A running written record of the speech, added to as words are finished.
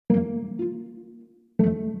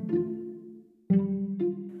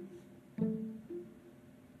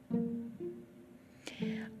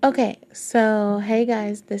Okay, so hey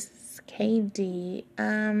guys, this is KD.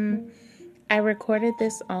 I recorded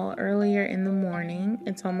this all earlier in the morning.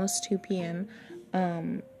 It's almost 2 p.m.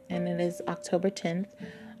 And it is October 10th.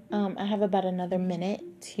 I have about another minute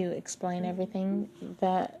to explain everything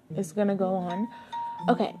that is gonna go on.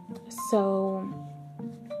 Okay, so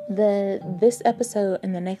this episode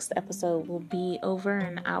and the next episode will be over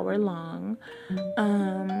an hour long.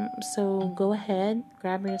 So go ahead,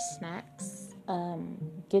 grab your snacks,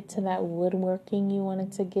 get to that woodworking you wanted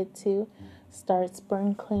to get to, start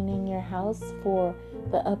spring cleaning your house for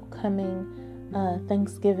the upcoming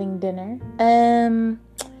Thanksgiving dinner.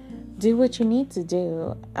 Do what you need to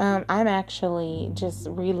do. I'm actually just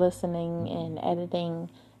re-listening and editing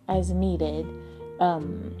as needed.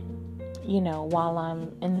 While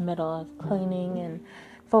I'm in the middle of cleaning and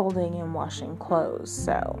folding and washing clothes.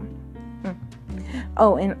 So,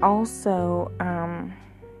 oh, and also,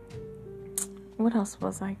 what else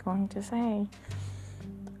was I going to say?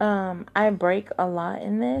 I break a lot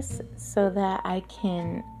in this so that I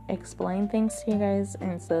can explain things to you guys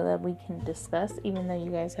and so that we can discuss, even though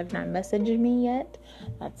you guys have not messaged me yet.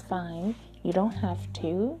 That's fine. You don't have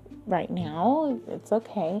to right now. It's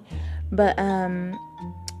okay. But,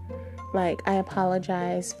 I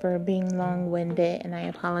apologize for being long-winded, and I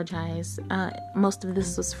apologize. Most of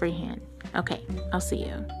this was freehand. Okay, I'll see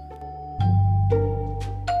you.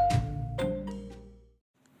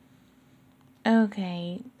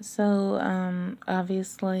 Okay, so,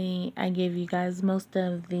 obviously, I gave you guys most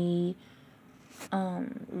of the,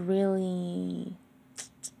 really,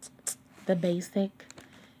 the basic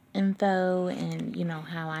info and,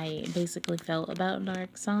 how I basically felt about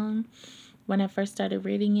Dark Song when I first started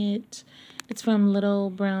reading it. It's from Little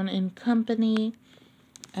Brown and Company,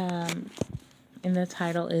 and the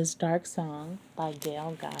title is Dark Song by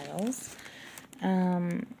Gail Giles.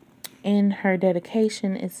 In her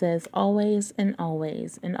dedication, it says, always and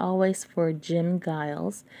always, and always for Jim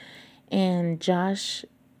Giles and Josh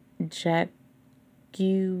Jakubic,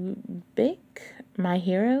 my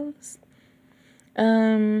heroes.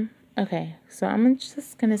 Okay, so I'm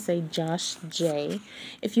just gonna say Josh J.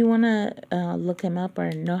 If you wanna look him up or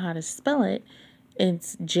know how to spell it,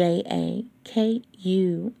 it's Jakubik.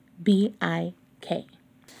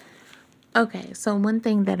 Okay, so one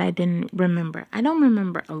thing that I didn't remember, I don't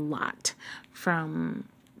remember a lot from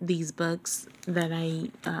these books that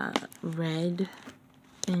I read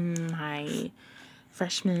in my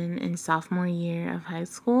freshman and sophomore year of high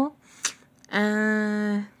school.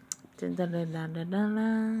 I didn't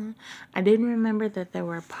remember that there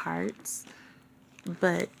were parts,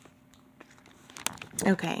 but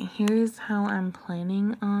okay, here's how I'm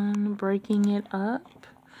planning on breaking it up.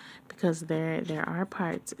 Because there are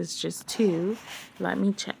parts. It's just two. Let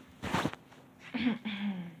me check.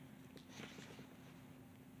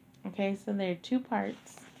 Okay, so there are two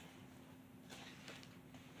parts.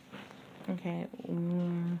 Okay,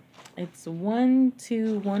 it's 1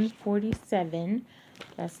 to 147.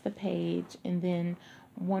 That's the page. And then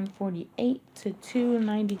 148 to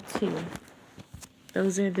 292.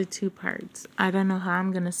 Those are the two parts. I don't know how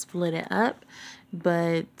I'm going to split it up,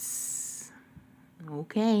 but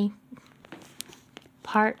okay.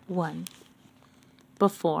 Part 1.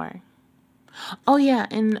 Before. Oh yeah,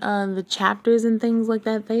 and the chapters and things like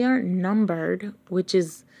that, they aren't numbered, which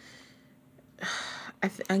is,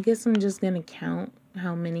 I guess I'm just gonna count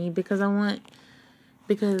how many because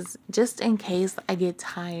just in case I get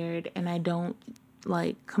tired and I don't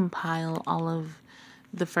compile all of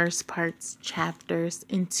the first part's chapters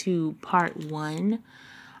into part 1,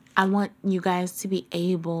 I want you guys to be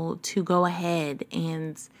able to go ahead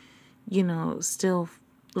and still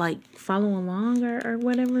follow along or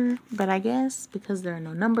whatever. But I guess because there are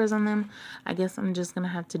no numbers on them, I guess I'm just gonna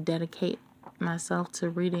have to dedicate myself to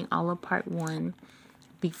reading all of part 1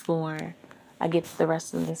 before I get the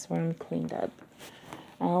rest of this room cleaned up.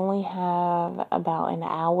 I only have about an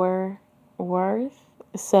hour worth,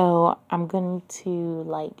 so I'm going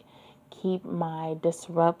to keep my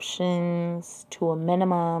disruptions to a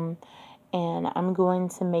minimum, and I'm going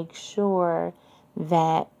to make sure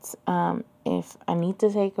that if I need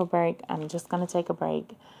to take a break, I'm just going to take a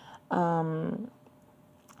break.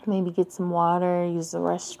 Maybe get some water, use the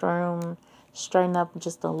restroom, straighten up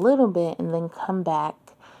just a little bit, and then come back.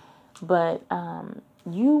 But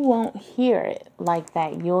you won't hear it like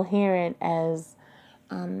that. You'll hear it as,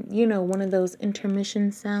 one of those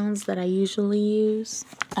intermission sounds that I usually use.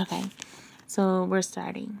 Okay, so we're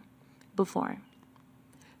starting. Before.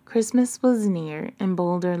 Christmas was near, and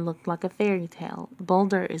Boulder looked like a fairy tale.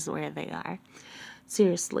 Boulder is where they are.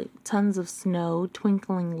 Seriously, tons of snow,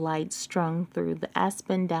 twinkling lights strung through the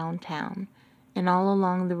Aspen downtown. and all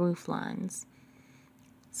along the roof lines.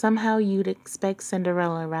 Somehow you'd expect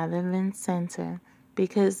Cinderella rather than Santa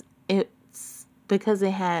because it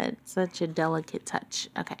had such a delicate touch.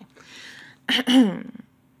 Okay.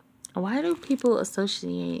 Why do people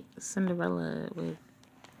associate Cinderella with...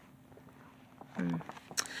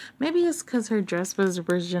 Maybe it's because her dress was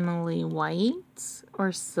originally white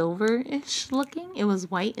or silver-ish looking. It was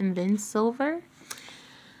white and then silver.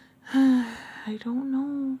 I don't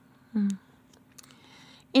know.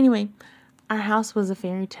 Anyway, our house was a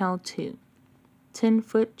fairy tale too.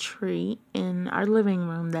 10-foot tree in our living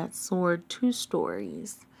room that soared 2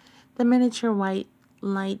 stories. The miniature white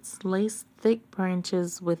lights laced thick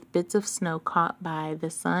branches with bits of snow caught by the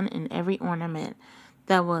sun in every ornament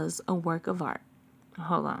that was a work of art.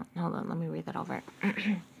 Hold on, let me read that over.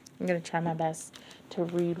 I'm going to try my best to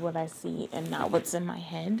read what I see and not what's in my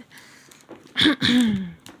head.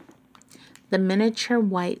 The miniature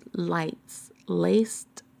white lights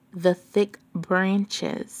laced the thick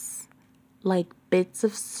branches like bits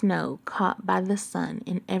of snow caught by the sun,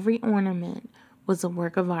 and every ornament was a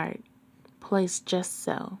work of art, placed just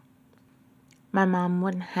so. My mom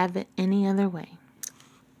wouldn't have it any other way.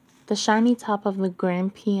 The shiny top of the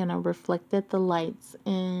grand piano reflected the lights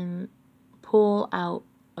and put out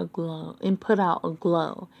a glow,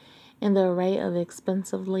 and the array of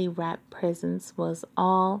expensively wrapped presents was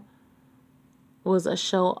a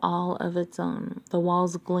show all of its own. The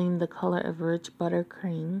walls gleamed the color of rich butter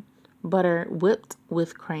whipped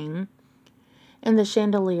with cream, and the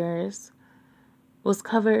chandeliers was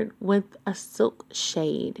covered with a silk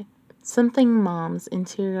shade, something Mom's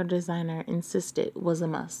interior designer insisted was a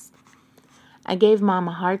must. I gave Mom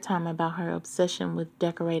a hard time about her obsession with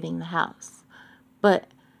decorating the house, but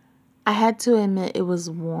I had to admit it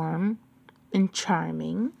was warm and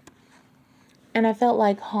charming, and I felt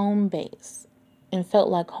like home base.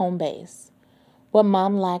 What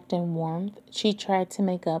Mom lacked in warmth, she tried to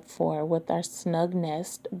make up for with our snug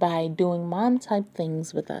nest by doing Mom-type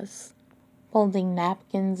things with us. Folding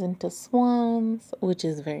napkins into swans, which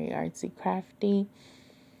is very artsy-crafty.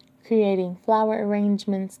 Creating flower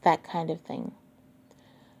arrangements, that kind of thing.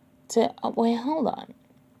 Wait, hold on.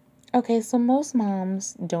 Okay, so most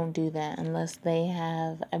moms don't do that unless they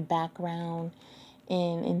have a background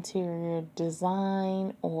in interior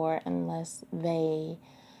design or unless they,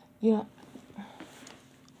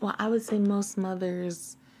 I would say most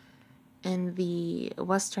mothers in the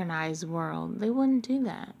westernized world, they wouldn't do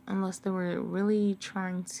that unless they were really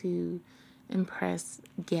trying to impress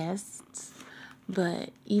guests. But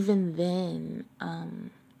even then,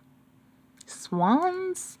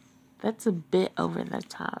 swans, that's a bit over the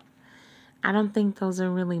top. I don't think those are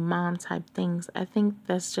really mom type things. I think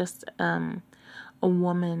that's just a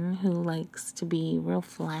woman who likes to be real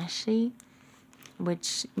flashy,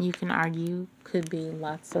 which you can argue could be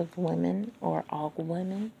lots of women or all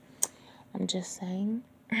women. I'm just saying.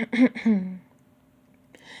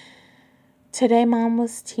 Today, Mom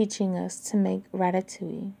was teaching us to make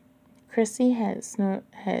ratatouille. Chrissy had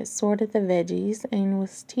sorted the veggies and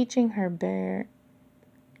was teaching her bear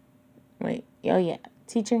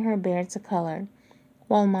to color,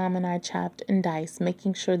 while Mom and I chopped and diced,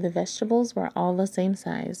 making sure the vegetables were all the same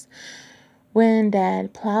size, when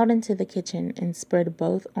Dad plowed into the kitchen and spread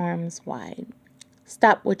both arms wide.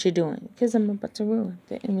 Stop what you're doing, because I'm about to ruin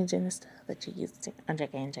the image and the stuff that you used to. I'm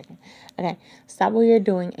checking. Okay, stop what you're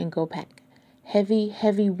doing and go pack.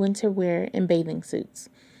 Heavy winter wear and bathing suits.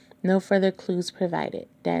 No further clues provided,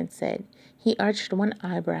 Dad said. He arched one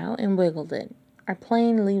eyebrow and wiggled it. Our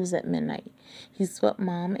plane leaves at midnight. He swept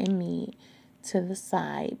Mom and me to the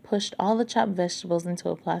side, pushed all the chopped vegetables into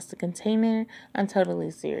a plastic container. I'm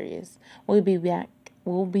totally serious. We'll be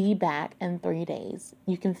back in 3 days.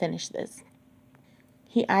 You can finish this.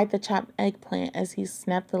 He eyed the chopped eggplant as he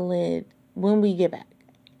snapped the lid. When we get back,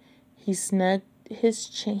 he snuggled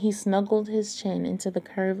his chin into the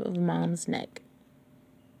curve of Mom's neck.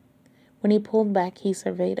 When he pulled back, he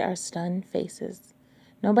surveyed our stunned faces.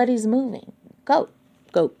 Nobody's moving. Go.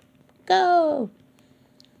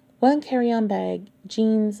 One carry-on bag,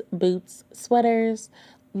 jeans, boots, sweaters,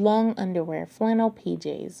 long underwear, flannel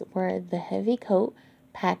PJs, where the heavy coat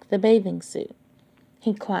packed the bathing suit.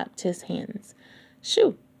 He clapped his hands.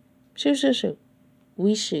 Shoo.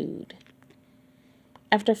 We shooed.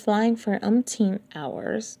 After flying for umpteen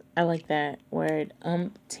hours, I like that word,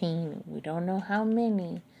 umpteen. We don't know how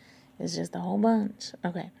many. It's just a whole bunch.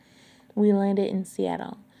 Okay. We landed in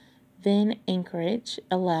Seattle, then Anchorage,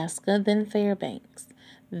 Alaska, then Fairbanks,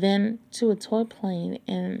 then to a toy plane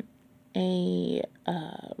in a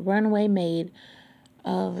runway made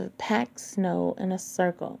of packed snow in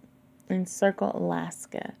Circle,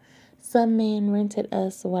 Alaska. Some man rented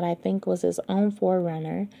us what I think was his own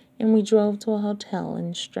 4Runner, and we drove to a hotel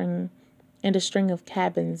and a string of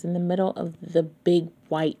cabins in the middle of the big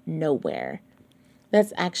white nowhere.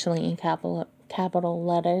 That's actually in capital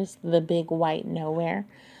letters, the big white nowhere.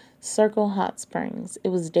 Circle Hot Springs. It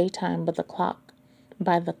was daytime, but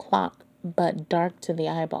dark to the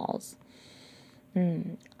eyeballs.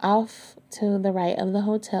 Off to the right of the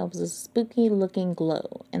hotel was a spooky-looking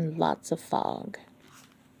glow and lots of fog.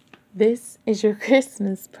 This is your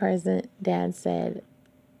Christmas present, Dad said.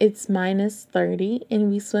 It's minus 30, and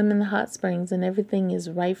we swim in the hot springs, and everything is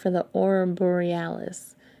right for the aurora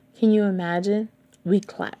borealis. Can you imagine? We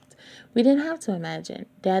clapped. We didn't have to imagine.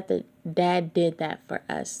 Dad did that for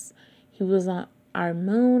us. He was on our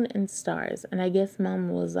moon and stars, and I guess Mom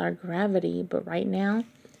was our gravity, but right now,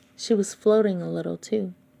 she was floating a little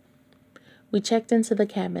too. We checked into the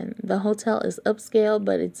cabin. The hotel is upscale,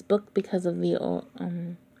 but it's booked because of the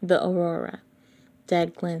aurora.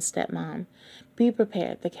 Dad glanced at Mom. Be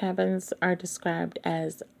prepared. The cabins are described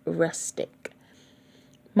as rustic.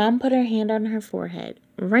 Mom put her hand on her forehead.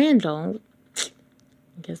 Randall,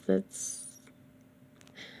 I guess that's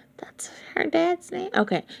her dad's name.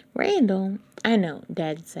 Okay, Randall. I know,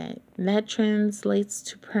 Dad said. That translates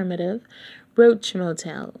to primitive. Roach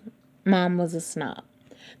Motel. Mom was a snob.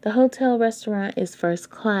 The hotel restaurant is first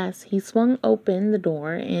class. He swung open the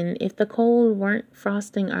door, and if the cold weren't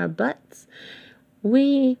frosting our butts,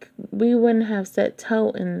 we wouldn't have set a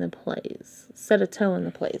toe in the place.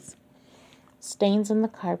 Stains on the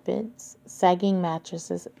carpets, sagging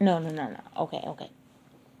mattresses. No. Okay.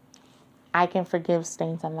 I can forgive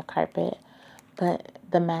stains on the carpet, but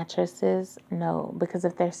the mattresses, no. Because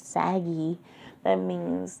if they're saggy, that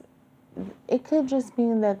means it could just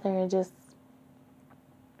mean that they're just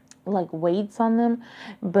like weights on them.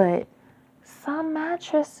 But some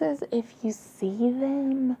mattresses, if you see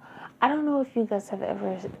them, I don't know if you guys have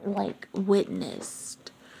ever like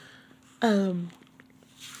witnessed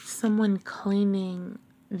someone cleaning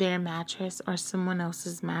their mattress or someone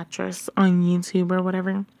else's mattress on YouTube or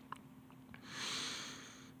whatever.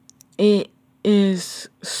 It is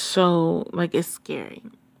so, like, it's scary.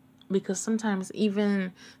 Because sometimes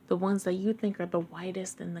even the ones that you think are the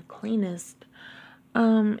whitest and the cleanest,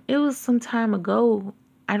 it was some time ago.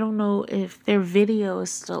 I don't know if their video is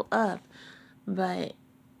still up, but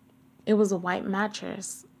it was a white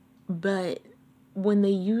mattress. But when they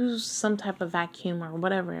used some type of vacuum or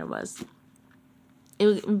whatever it was,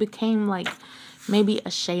 it became like maybe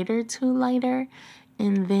a shade or two lighter.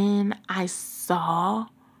 And then I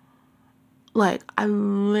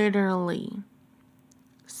literally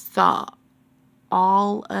saw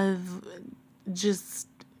all of just,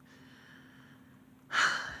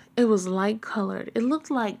 it was light colored. It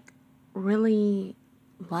looked like really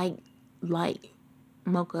light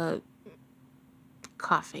mocha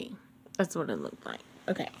coffee. That's what it looked like.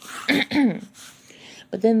 Okay.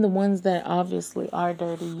 But then the ones that obviously are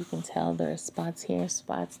dirty, you can tell there are spots here,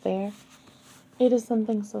 spots there. It is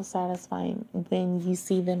something so satisfying when you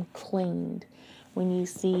see them cleaned, when you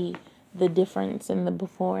see the difference in the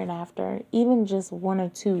before and after, even just one or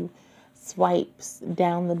two swipes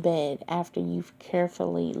down the bed after you've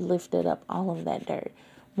carefully lifted up all of that dirt.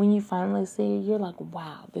 When you finally see it, you're like,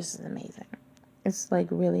 wow, this is amazing. It's like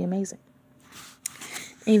really amazing.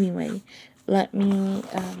 Anyway, let me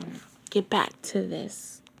get back to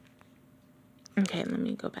this. Okay, let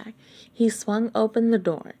me go back. He swung open the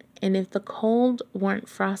door, and if the cold weren't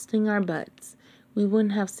frosting our butts, we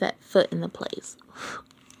wouldn't have set foot in the place.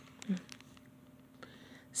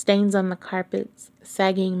 Stains on the carpets,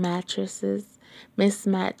 sagging mattresses,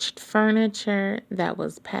 mismatched furniture that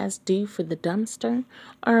was past due for the dumpster,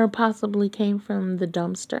 or possibly came from the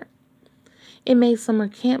dumpster. It made summer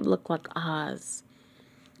camp look like Oz.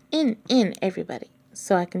 In, everybody,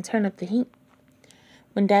 so I can turn up the heat.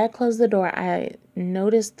 When Dad closed the door, I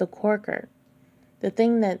noticed the corker, the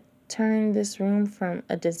thing that turned this room from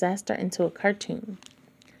a disaster into a cartoon.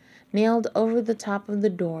 Nailed over the top of the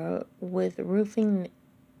door with roofing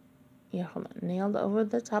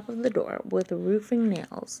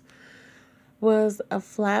nails was a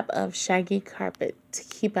flap of shaggy carpet to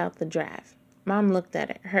keep out the draft. Mom looked at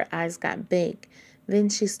it. Her eyes got big. Then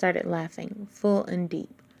she started laughing, full and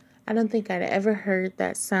deep. I don't think I'd ever heard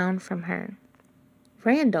that sound from her.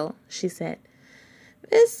 Randall, she said,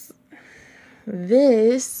 this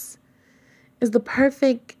is the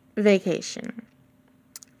perfect vacation.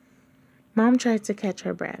 Mom tried to catch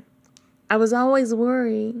her breath. I always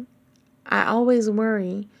worry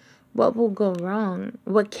what will go wrong,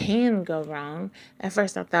 what can go wrong. At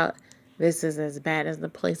first I thought, this is as bad as the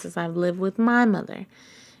places I've lived with my mother.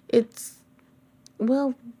 It's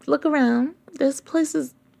Well, look around. This place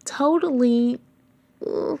is totally...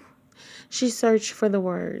 Ugh. She searched for the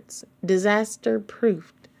words.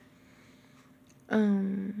 Disaster-proofed.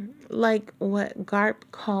 Like what Garp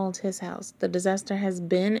called his house. The disaster has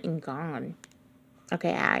been and gone.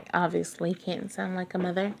 Okay, I obviously can't sound like a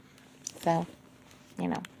mother. So,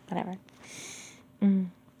 whatever.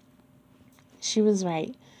 She was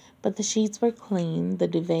right. But the sheets were clean, the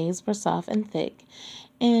duvets were soft and thick,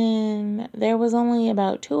 and there was only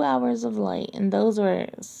about 2 hours of light, and those were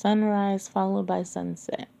sunrise followed by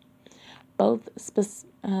sunset. Both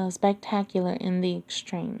spectacular in the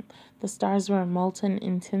extreme. The stars were molten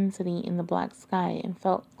intensity in the black sky and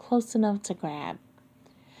felt close enough to grab.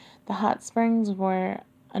 The hot springs were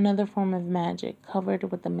another form of magic,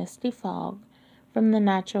 covered with a misty fog from the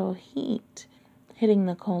natural heat hitting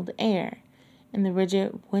the cold air. In the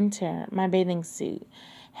rigid winter, my bathing suit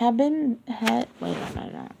let me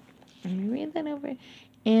read that over.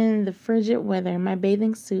 In the frigid weather, my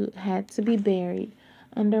bathing suit had to be buried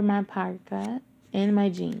under my parka and my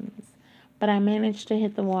jeans, but I managed to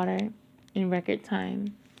hit the water in record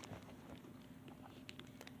time.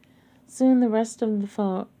 Soon the rest of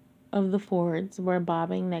the Fords were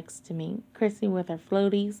bobbing next to me, Chrissy with her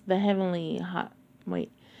floaties, the heavenly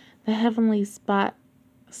spa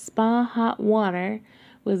hot water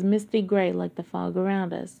was misty gray like the fog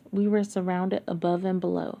around us. We were surrounded above and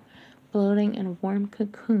below, floating in a warm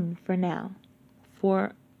cocoon for now.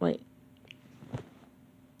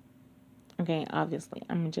 Okay, obviously,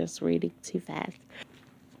 I'm just reading too fast.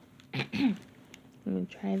 Let me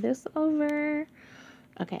try this over.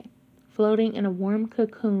 Okay. Floating in a warm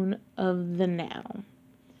cocoon of the now.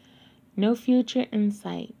 No future in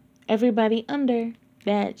sight. Everybody under,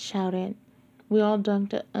 Dad shouted. We all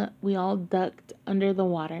ducked under the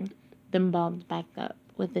water, then bobbed back up.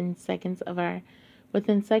 Within seconds, our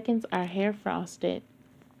hair frosted,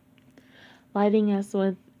 lighting us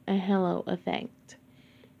with a halo effect.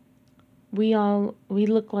 We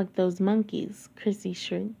look like those monkeys, Chrissy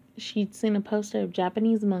shrieked. She'd seen a poster of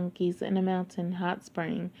Japanese monkeys in a mountain hot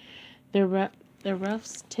spring. Their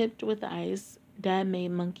ruffs tipped with ice. Dad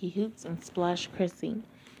made monkey hoots and splashed Chrissy,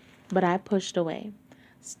 but I pushed away.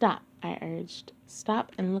 Stop, I urged.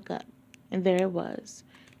 Stop and look up. And there it was,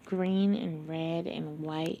 green and red and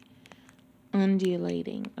white,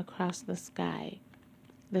 undulating across the sky.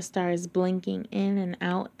 The stars blinking in and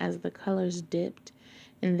out as the colors dipped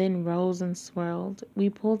and then rose and swirled. We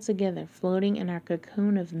pulled together, floating in our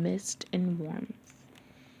cocoon of mist and warmth,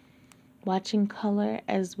 watching color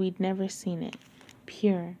as we'd never seen it,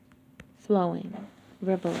 pure, flowing,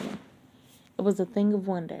 rippling. It was a thing of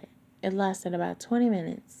wonder. It lasted about 20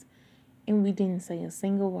 minutes, and we didn't say a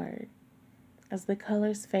single word. As the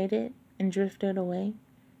colors faded and drifted away,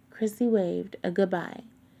 Chrissy waved a goodbye.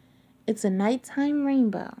 It's a nighttime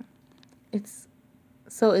rainbow. It's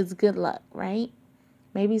good luck, right?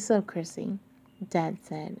 Maybe so, Chrissy, Dad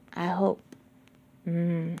said. I hope.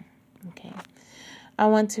 Okay. I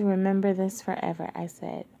want to remember this forever, I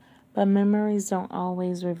said. But memories don't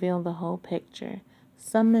always reveal the whole picture.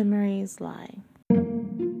 Some memories lie.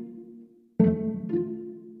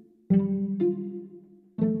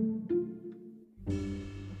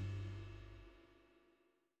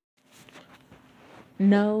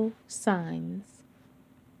 No signs.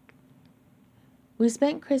 We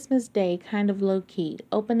spent Christmas Day kind of low-key,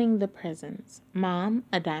 opening the presents. Mom,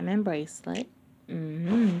 a diamond bracelet.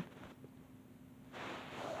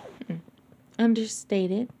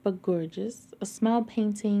 Understated but gorgeous. A small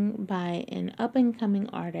painting by an up-and-coming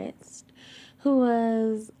artist who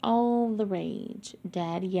was all the rage.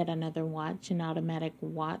 Dad, yet another watch, an automatic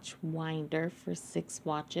watch winder for 6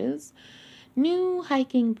 watches. New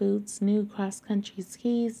hiking boots, new cross-country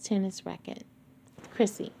skis, tennis racket.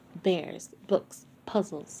 Chrissy, bears, books,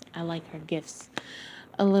 puzzles. I like her gifts.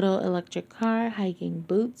 A little electric car, hiking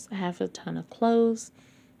boots, half a ton of clothes,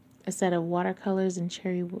 a set of watercolors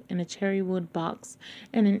in a cherry wood box,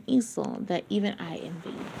 and an easel that even I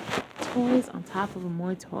envied. Toys on top of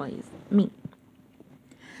more toys. Me.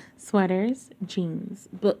 Sweaters, jeans,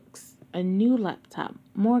 books, a new laptop,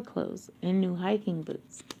 more clothes, and new hiking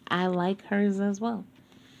boots. I like hers as well.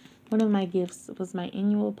 One of my gifts was my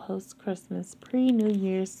annual post-Christmas pre-New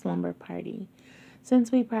Year's slumber party.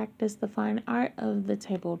 Since we practice the fine art of the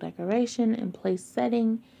table decoration and place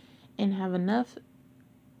setting and have enough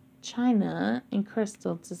china and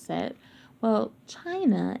crystal to set, well,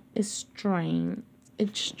 china is strange.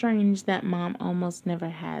 It's strange that Mom almost never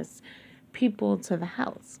has people to the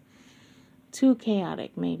house. Too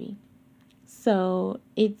chaotic, maybe. So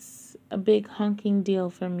it's a big honking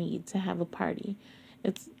deal for me to have a party.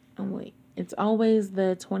 It's It's always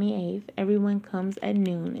the 28th. Everyone comes at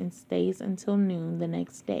noon and stays until noon the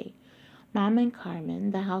next day. Mom and Carmen,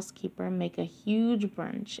 the housekeeper, make a huge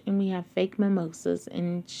brunch, and we have fake mimosas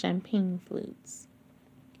and champagne flutes.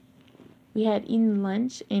 We had eaten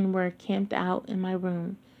lunch and were camped out in my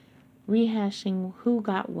room, rehashing who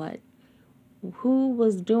got what, who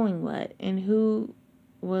was doing what, and who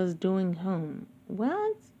was doing whom.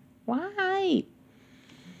 What? Why?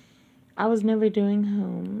 I was never doing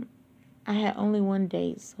whom. I had only one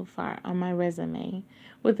date so far on my resume,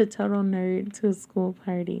 with a total nerd to a school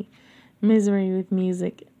party. Misery with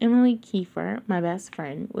music. Emily Kiefer, my best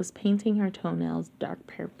friend, was painting her toenails dark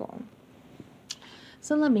purple.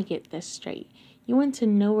 So let me get this straight. You went to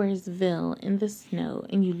Nowheresville in the snow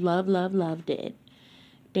and you loved it.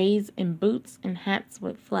 Days in boots and hats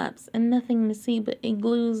with flaps and nothing to see but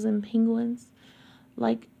igloos and penguins.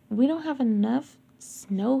 Like, we don't have enough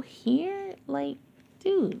snow here? Like,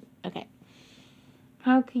 dude. Okay.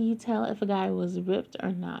 How can you tell if a guy was ripped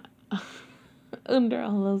or not under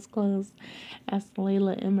all those clothes? Asked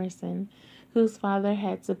Layla Emerson, whose father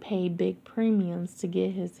had to pay big premiums to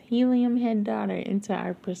get his helium-head daughter into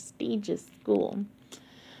our prestigious school.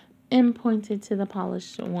 M pointed the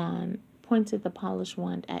polished wand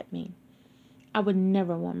at me. I would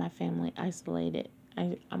never want my family isolated.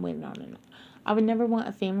 I'm waiting on it. I would never want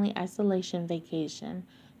a family isolation vacation.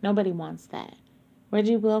 Nobody wants that.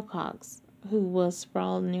 Reggie Wilcox, who was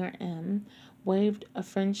sprawled near M, waved a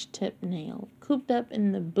French tip nail. Cooped up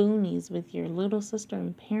in the boonies with your little sister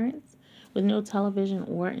and parents, with no television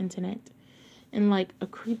or internet, in like a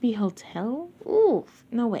creepy hotel? Oof,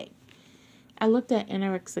 no way. I looked at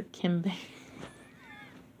anorexic Kimbe.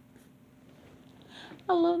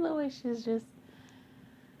 I love the way she's just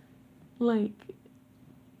like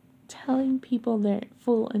telling people their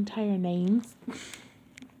full entire names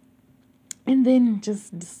and then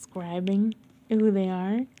just describing who they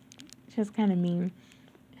are. Just kind of mean.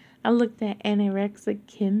 I looked at anorexic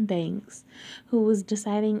Kim Banks, who was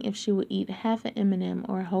deciding if she would eat half an M&M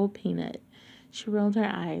or a whole peanut. She rolled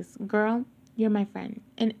her eyes. Girl, you're my friend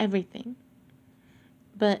and everything.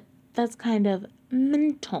 But that's kind of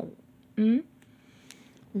mental.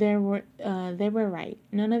 They were right.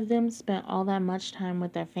 None of them spent all that much time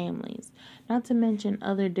with their families. Not to mention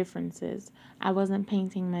other differences. I wasn't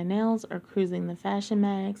painting my nails or cruising the fashion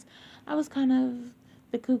mags. I was kind of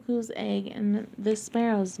the cuckoo's egg and the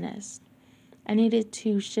sparrow's nest. I needed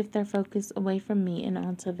to shift their focus away from me and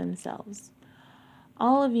onto themselves.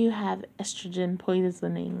 All of you have estrogen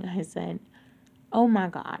poisoning, I said. Oh my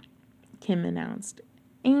God, Kim announced.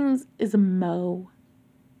 Ames is a Mo.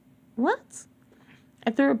 What?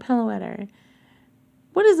 I threw a pillow at her.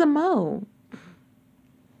 What is a Mo?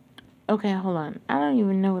 Okay, hold on. I don't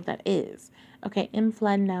even know what that is. Okay, M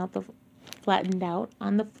flattened out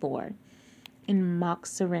on the floor in mock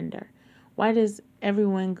surrender. Why does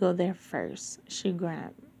everyone go there first? She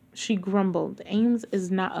grumbled. Ames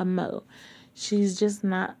is not a Mo. She's just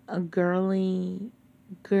not a girly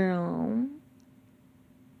girl.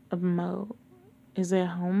 A Mo. Is it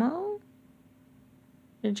homo?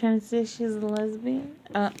 You're trying to say she's a lesbian?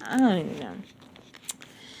 I don't even know.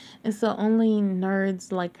 And so only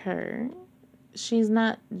nerds like her. She's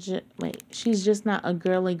just not a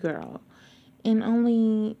girly girl. And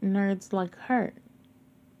only nerds like her.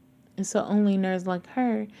 And so only nerds like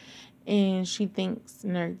her. And she thinks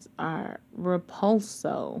nerds are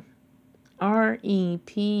repulso. REPULSO.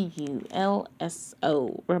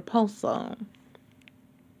 Repulso.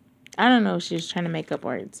 I don't know if she's trying to make up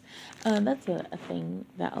words. That's a thing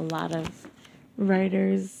that a lot of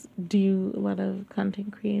writers do, a lot of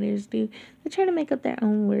content creators do. They try to make up their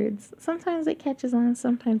own words. Sometimes it catches on,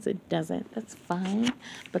 sometimes it doesn't. That's fine.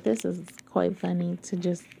 But this is quite funny to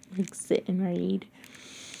just like sit and read.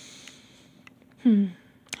 Who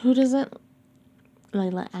doesn't?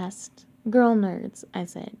 Layla asked. Girl nerds, I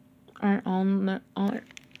said. Aren't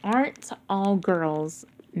all girls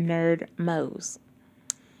nerd mo's?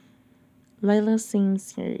 Layla seemed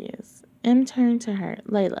serious. M turned to her.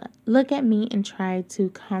 Layla, look at me and try to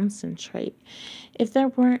concentrate. If there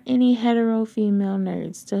weren't any hetero female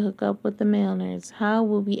nerds to hook up with the male nerds, how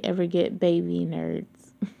will we ever get baby nerds?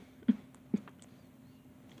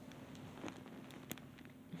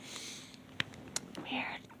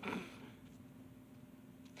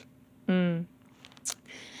 Weird.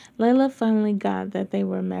 Layla finally got that they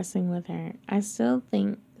were messing with her. I still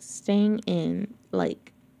think staying in, like,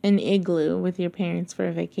 an igloo with your parents for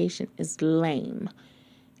a vacation is lame.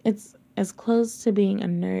 It's as close to being a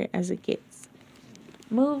nerd as it gets.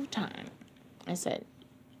 Move time, I said.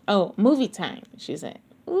 Oh, movie time, she said.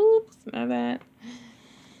 Oops, my bad.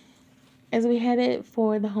 As we headed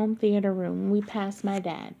for the home theater room, we passed my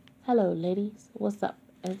dad. "Hello, ladies. What's up?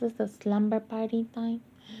 Is this a slumber party time?"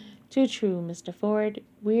 "Too true, Mr. Ford.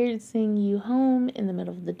 Weird seeing you home in the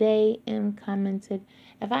middle of the day," M commented.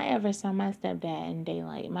 "If I ever saw my stepdad in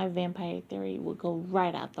daylight, my vampire theory would go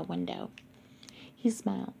right out the window." He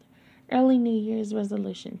smiled. "Early New Year's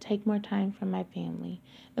resolution. Take more time for my family.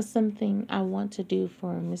 It's something I want to do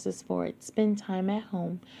for Mrs. Ford. Spend time at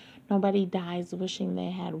home. Nobody dies wishing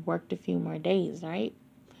they had worked a few more days, right?"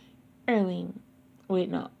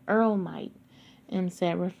 Earl might," M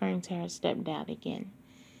said, referring to her stepdad again.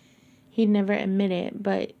 He'd never admitted it,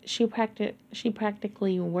 but she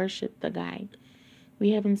practically worshipped the guy.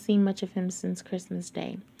 We haven't seen much of him since Christmas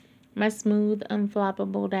Day. My smooth,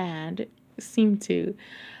 unflappable dad seemed to,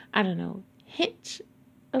 I don't know, hitch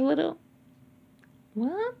a little.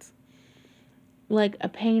 What? Like a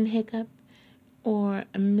pain hiccup or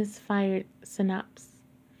a misfired synapse.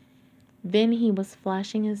 Then he was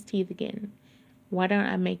flashing his teeth again. "Why don't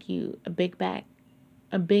I make you a big batch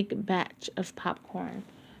of popcorn?"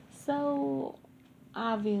 So,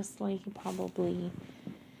 obviously,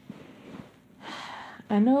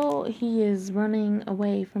 I know he is running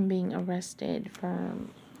away from being arrested for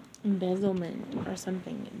embezzlement or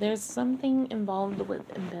something. There's something involved with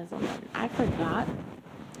embezzlement. I forgot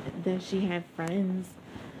that she had friends.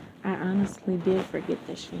 I honestly did forget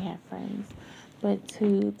that she had friends. But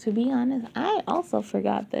to be honest, I also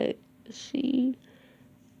forgot that she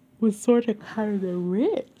was sort of kind of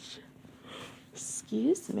rich.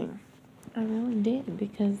 Excuse me. I really did,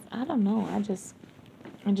 because I don't know. I just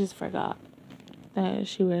forgot that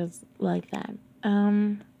she was like that.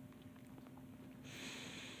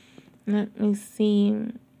 Let me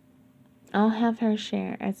see. "I'll have her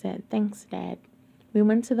share," I said. "Thanks, Dad." We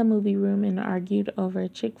went to the movie room and argued over a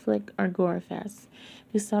chick flick or gore fest.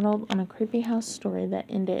 We settled on a creepy house story that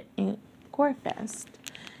ended in gore fest.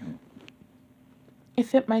 It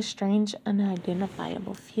fit my strange,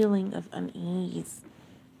 unidentifiable feeling of unease.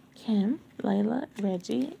 Kim, Layla,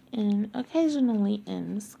 Reggie, and occasionally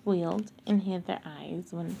M squealed and hid their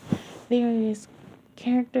eyes when various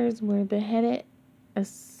characters were beheaded,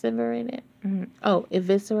 eviscerated,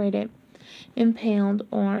 impaled,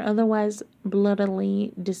 or otherwise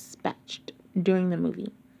bloodily dispatched during the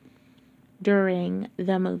movie.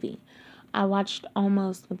 I watched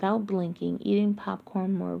almost without blinking, eating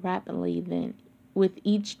popcorn more rapidly than with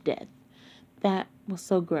each death. "That was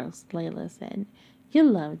so gross," Layla said. "You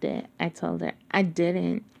loved it," I told her. "I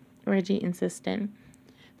didn't," Reggie insisted.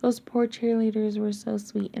 "Those poor cheerleaders were so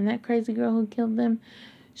sweet, and that crazy girl who killed them,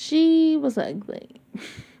 she was ugly."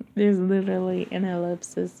 There's literally an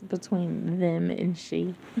ellipsis between them and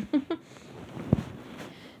she.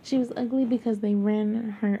 "She was ugly because they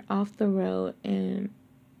ran her off the road and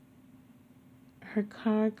her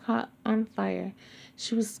car caught on fire.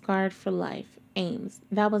 She was scarred for life." "Ames,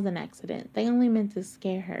 that was an accident. They only meant to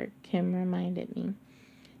scare her," Kim reminded me.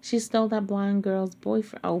 "She stole that blonde girl's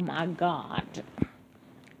boyfriend." Oh my God.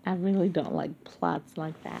 I really don't like plots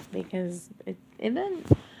like that, because it doesn't.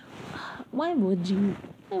 Why would you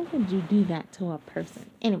do that to a person?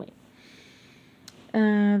 Anyway.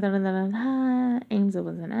 Ames, it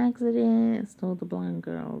was an accident. Stole the blonde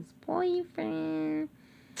girl's boyfriend.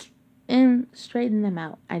 And straighten them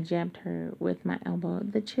out. I jabbed her with my elbow.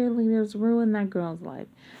 "The cheerleaders ruined that girl's life.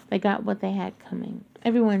 They got what they had coming."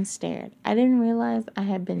 Everyone stared. I didn't realize I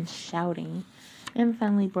had been shouting, and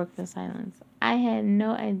finally broke the silence. "I had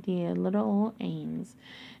no idea little old Ames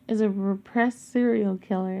is a repressed serial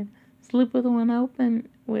killer. Sleep with one eye open.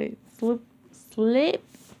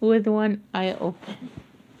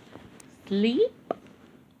 Sleep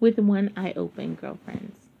with one eye open,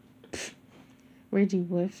 girlfriends." Reggie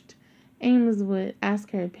whiffed. "Ames would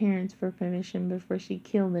ask her parents for permission before she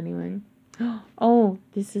killed anyone." "Oh,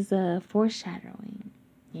 this is a foreshadowing."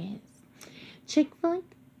 "Yes." "Chick flick?"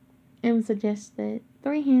 M suggested.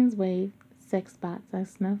 3 hands waved. "Sex bots," I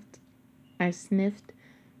sniffed.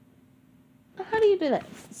 How do you do that?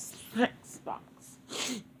 Sex bots.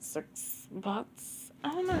 Sex bots. I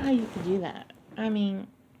don't know how you could do that. I mean,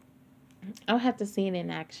 I'll have to see it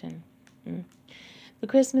in action. The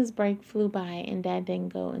Christmas break flew by, and Dad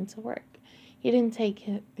didn't go into work. He didn't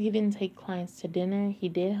take clients to dinner. He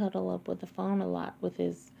did huddle up with the phone a lot with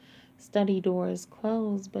his study doors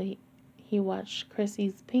closed, but he watched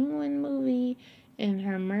Chrissy's Penguin movie and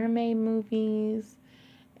her mermaid movies,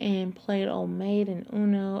 and played Old Maid and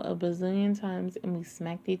Uno a bazillion times, and we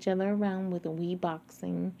smacked each other around with Wii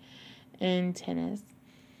boxing and tennis.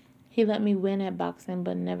 He let me win at boxing,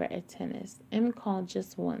 but never at tennis. M called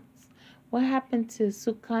just once. What happened to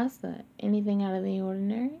Sukasa? Anything out of the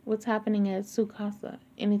ordinary? What's happening at Sukasa?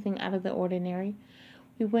 Anything out of the ordinary?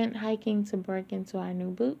 We went hiking to break into our new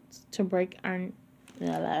boots.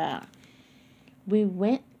 We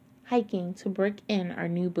went hiking to break in our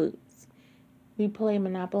new boots. We played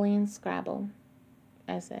Monopoly and Scrabble.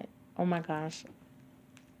 I said, oh my gosh.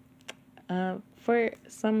 For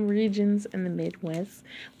some regions in the Midwest,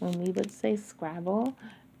 when we would say Scrabble,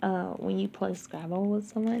 when you play Scrabble with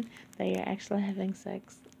someone, they are actually having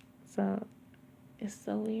sex. So it's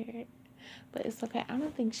so weird. But it's okay. I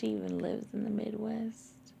don't think she even lives in the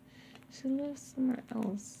Midwest. She lives somewhere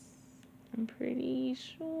else. I'm pretty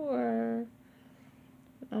sure.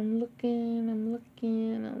 I'm looking.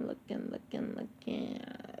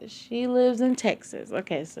 She lives in Texas.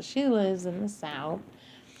 Okay, so she lives in the South.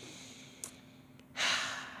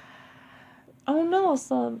 Oh no,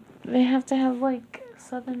 so they have to have like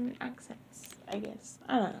Southern accents, I guess.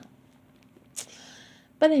 I don't know.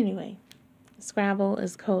 But anyway, Scrabble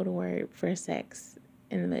is code word for sex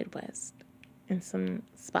in the Midwest, in some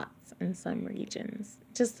spots, in some regions.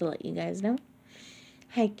 Just to let you guys know.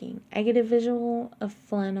 Hiking. I get a visual of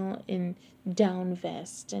flannel and down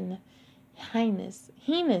vest and heinous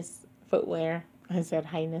footwear. I said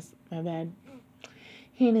highness, my bad.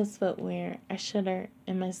 Heinous footwear. I shudder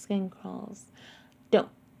and my skin crawls. Don't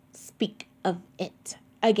speak of it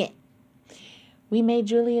again. We made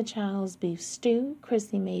Julia Child's beef stew.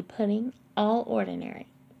 Chrissy made pudding. All ordinary.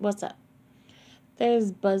 What's up?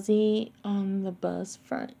 There's Buzzy on the bus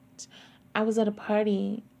front. I was at a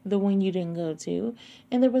party, the one you didn't go to,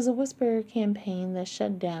 and there was a whisper campaign that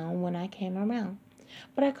shut down when I came around.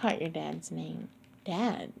 But I caught your dad's name.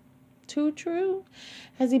 Dad? Too true?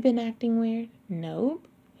 Has he been acting weird? Nope.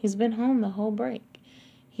 He's been home the whole break.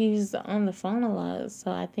 He's on the phone a lot, so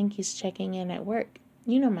I think he's checking in at work.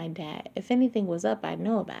 You know my dad. If anything was up, I'd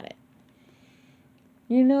know about it.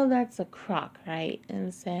 You know that's a crock, right?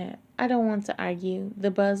 And said, I don't want to argue. The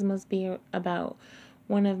buzz must be about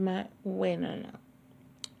one of my... Wait, no.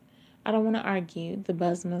 I don't want to argue. The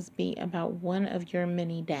buzz must be about one of your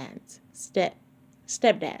many dads.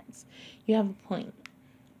 Stepdads. You have a point.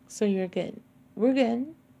 So you're good. We're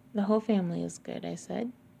good. The whole family is good, I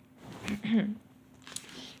said. You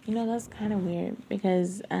know, that's kind of weird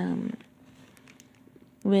because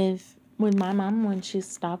with my mom, when she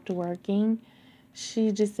stopped working,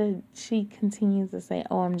 she just said, she continues to say,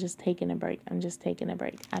 oh, I'm just taking a break. I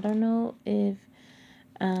don't know if,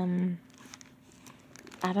 I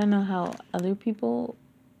don't know how other people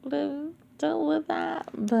deal with that,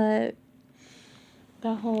 but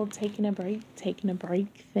the whole taking a break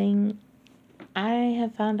thing, I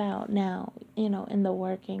have found out now, in the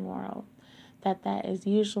working world, that is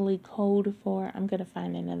usually code for I'm going to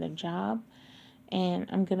find another job and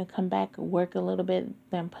I'm going to come back, work a little bit,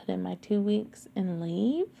 then put in my 2 weeks and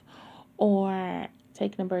leave, or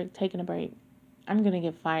taking a break. I'm going to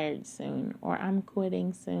get fired soon, or I'm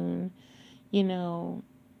quitting soon,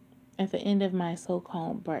 at the end of my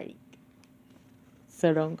so-called break.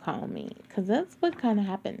 So don't call me, because that's what kind of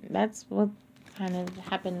happened. That's what kind of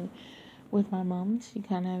happened with my mom. She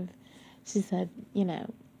said,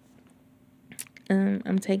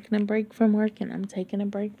 I'm taking a break from working.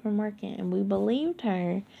 And we believed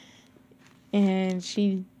her. And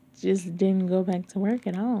she just didn't go back to work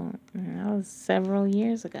at all. And that was several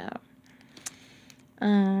years ago.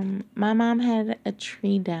 My mom had a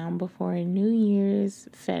tree down before a New Year's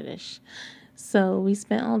fetish. So we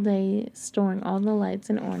spent all day storing all the lights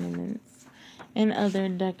and ornaments and other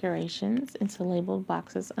decorations into labeled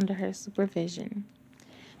boxes under her supervision.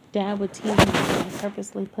 Dad would tease me for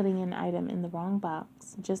purposely putting an item in the wrong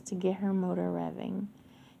box just to get her motor revving.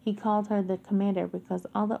 He called her the commander because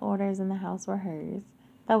all the orders in the house were hers.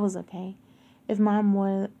 That was okay. If mom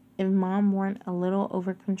weren't a little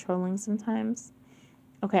over controlling sometimes,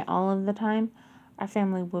 all of the time, our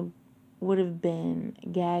family would have been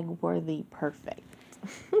gag worthy perfect.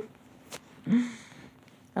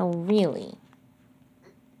 Oh, really?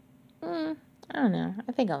 I don't know.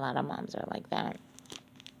 I think a lot of moms are like that.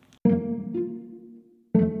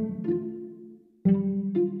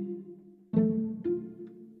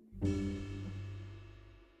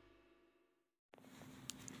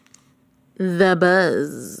 The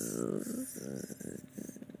buzz.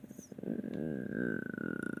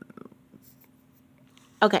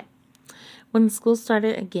 Okay. When school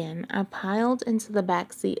started again, I piled into the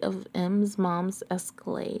backseat of M's mom's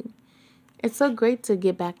Escalade. It's so great to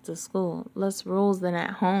get back to school. Less rules than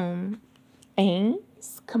at home.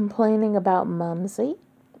 Complaining about Mumsy?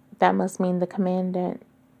 That must mean the commandant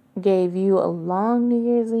gave you a long New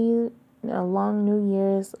Year's Eve a long New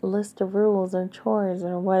Year's list of rules or chores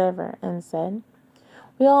or whatever, and said,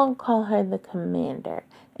 "We all call her the commander."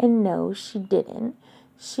 And no, she didn't.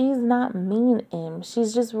 She's not mean, Em.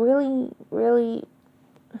 She's just really, really...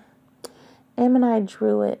 Em and I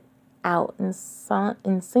drew it out and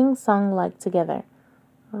sing-song like together.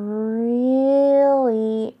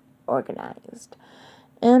 Really organized.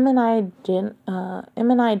 Em and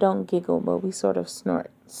I don't giggle, but we sort of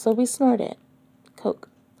snort. So we snorted. Coke.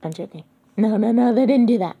 I'm joking. No, they didn't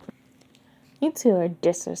do that. "You two are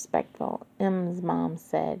disrespectful," Em's mom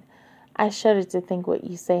said. "I shudder to think what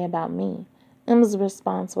you say about me." Em's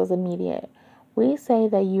response was immediate. "We say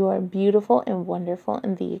that you are beautiful and wonderful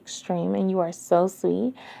in the extreme, and you are so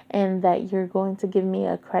sweet, and that you're going to give me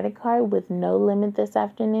a credit card with no limit this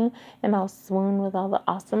afternoon, and I'll swoon with all the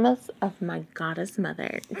awesomeness of my goddess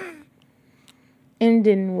mother." Em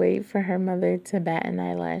didn't wait for her mother to bat an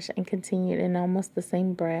eyelash and continued in almost the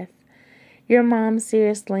same breath. "Your mom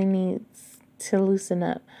seriously needs to loosen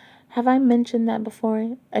up. Have I mentioned that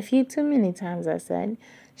before?" "A few too many times," I said.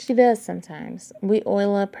 "She does sometimes. We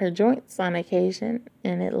oil up her joints on occasion,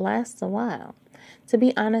 and it lasts a while. To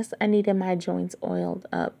be honest, I needed my joints oiled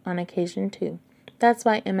up on occasion too. That's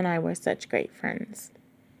why Em and I were such great friends."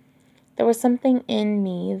 There was something in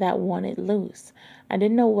me that wanted loose. I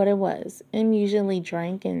didn't know what it was. Em usually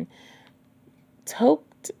drank and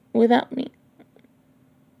toked without me.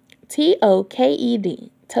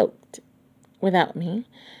 T-O-K-E-D, toked without me,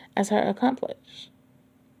 as her accomplice.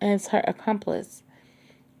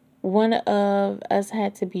 One of us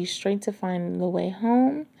had to be straight to find the way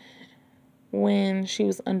home when she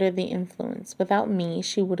was under the influence. Without me,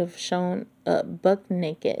 she would have shown up buck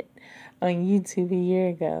naked on YouTube a year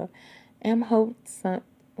ago. Em hopped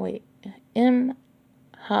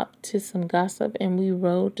to some gossip, and we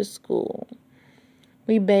rode to school.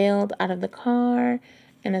 We bailed out of the car,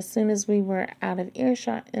 and as soon as we were out of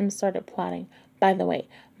earshot, Em started plotting. "By the way,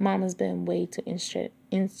 Mama's been way too interested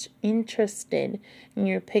in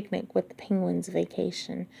your picnic with the penguins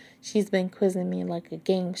vacation. She's been quizzing me like a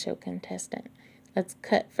game show contestant. Let's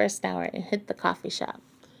cut first hour and hit a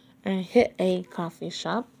coffee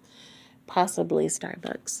shop. Possibly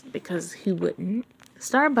Starbucks, because who wouldn't?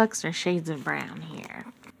 Starbucks are shades of brown here.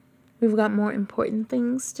 We've got more important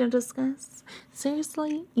things to discuss.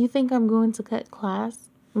 Seriously? You think I'm going to cut class?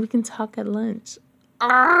 We can talk at lunch."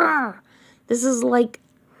 This is like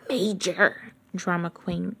major drama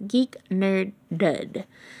queen, geek, nerd, dud.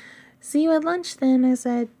 "See you at lunch then," I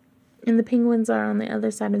said. "And the penguins are on the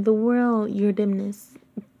other side of the world, your dimness."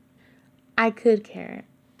 "I could care,"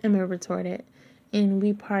 Emma retorted, and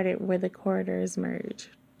we parted where the corridors merged.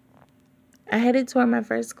 I headed toward my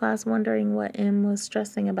first class, wondering what Em was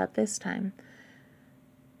stressing about this time.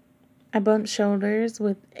 I bumped shoulders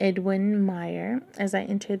with Edwin Meyer as I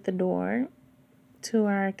entered the door to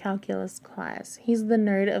our calculus class. He's the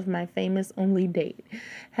nerd of my famous only date,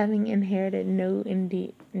 having inherited no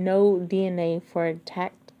DNA for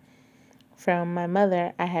tact from my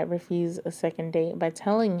mother. I had refused a second date by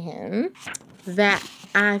telling him that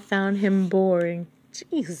I found him boring.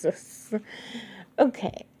 Jesus.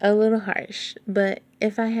 Okay, a little harsh, but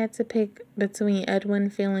if I had to pick between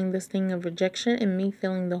Edwin feeling the sting of rejection and me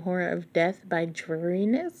feeling the horror of death by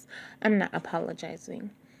dreariness, I'm not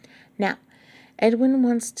apologizing. Now, Edwin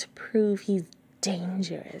wants to prove he's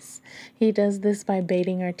dangerous. He does this by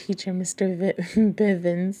baiting our teacher, Mr.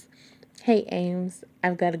 Bivens. "Hey, Ames,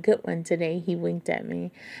 I've got a good one today," he winked at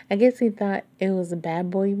me. I guess he thought it was a bad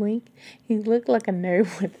boy wink. He looked like a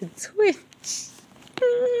nerd with a twitch.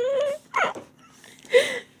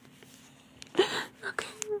 Okay.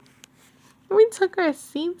 We took our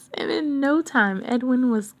seats, and in no time, Edwin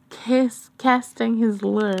was casting his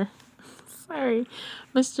lure. Sorry,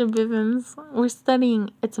 Mr. Bivens. We're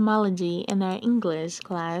studying etymology in our English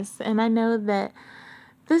class, and I know that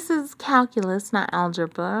this is calculus, not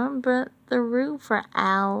algebra, but the root for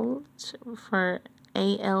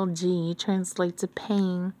ALG translates to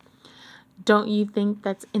pain. Don't you think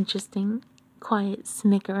that's interesting? Quiet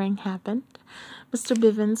snickering happened. Mr.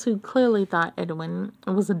 Bivens, who clearly thought Edwin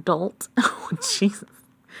was adult, oh Jesus,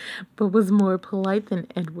 but was more polite than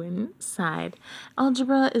Edwin, sighed.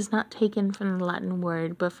 Algebra is not taken from the Latin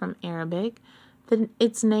word, but from Arabic.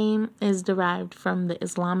 Its name is derived from the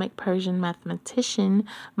Islamic Persian mathematician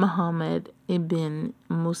Muhammad ibn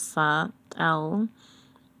Musa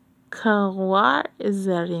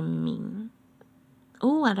al-Khwarizmi.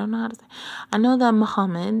 Oh, I don't know how to say. I know that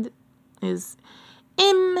Muhammad is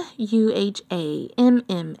Muhammad,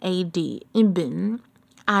 Ibn,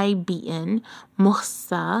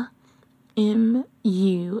 Musa, M-U-S-A.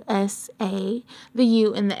 The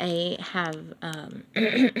U and the A have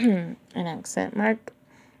an accent mark.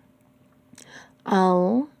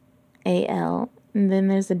 O-A-L. And then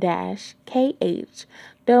there's a dash.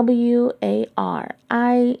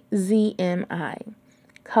 K-H-W-A-R-I-Z-M-I.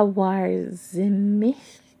 Kawarzimi.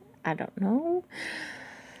 I don't know.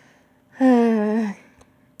 I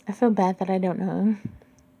feel bad that I don't know.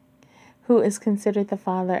 Who is considered the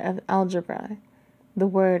father of algebra? The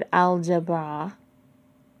word algebra.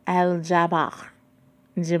 Al-Jabbar.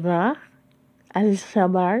 Jabbar.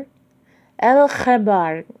 Al-Shabar.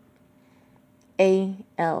 Al-Khabar.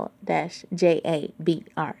 A-L-J-A-B-R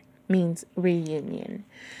means reunion.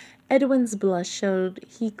 Edwin's blush showed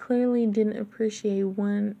he clearly didn't appreciate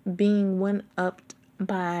being one-upped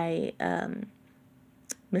by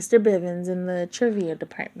Mr. Bivens in the trivia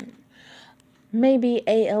department. Maybe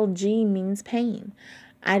ALG means pain.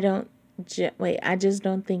 I just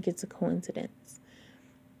don't think it's a coincidence.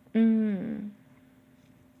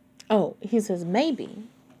 Oh, he says maybe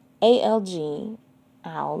ALG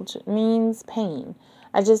means pain.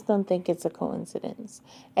 I just don't think it's a coincidence.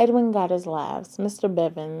 Edwin got his laughs. Mr.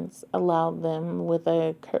 Bevins allowed them with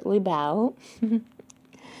a curtly bow.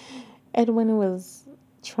 Edwin was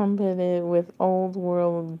trumpeted with old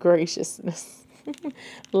world graciousness.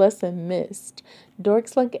 Lesson missed.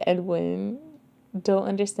 Dorks like Edwin don't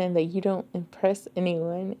understand that you don't impress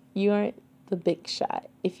anyone. You aren't the big shot.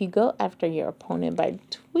 If you go after your opponent by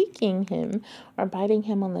tweaking him or biting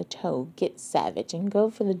him on the toe, get savage and go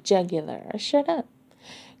for the jugular or shut up.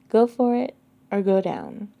 Go for it or go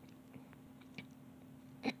down.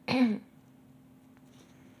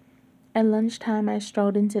 At lunchtime, I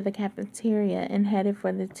strolled into the cafeteria and headed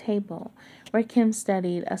for the table, where Kim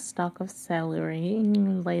studied a stalk of celery.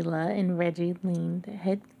 Layla and Reggie leaned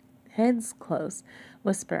heads close,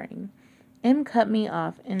 whispering. M cut me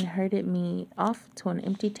off and herded me off to an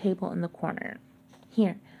empty table in the corner.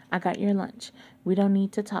 Here, I got your lunch. We don't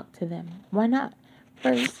need to talk to them. Why not?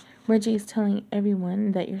 First, Reggie is telling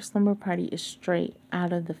everyone that your slumber party is straight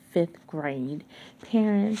out of the 5th grade.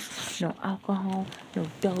 Parents, no alcohol, no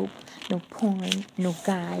dope, no porn, no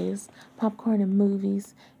guys, popcorn and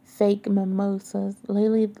movies, fake mimosas.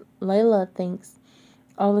 Layla thinks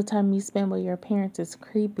all the time you spend with your parents is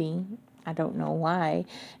creepy. I don't know why.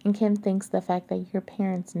 And Kim thinks the fact that your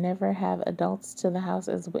parents never have adults to the house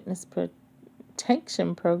as witness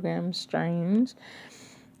protection program strange.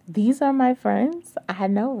 These are my friends? I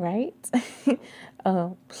know, right?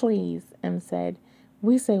 Oh, please, M said.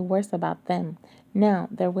 We say worse about them. Now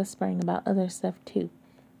they're whispering about other stuff too.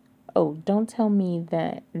 Oh, don't tell me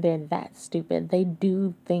that they're that stupid. They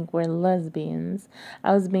do think we're lesbians.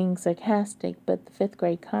 I was being sarcastic, but the 5th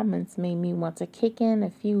grade comments made me want to kick in a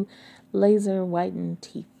few laser whitened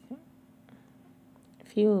teeth.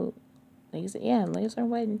 Laser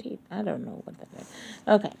whitened teeth. I don't know what that is.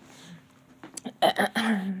 Okay.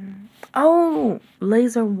 Oh,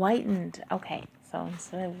 laser whitened. Okay, so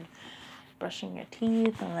instead of brushing your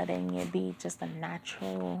teeth and letting it be just a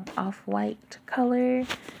natural off-white color,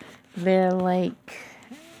 they're like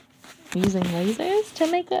using lasers to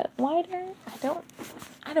make it whiter. I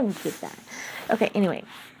don't get that. Okay, anyway.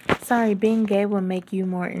 Sorry, being gay will make you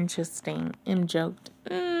more interesting. M joked.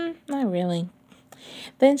 Not really.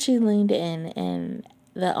 Then she leaned in and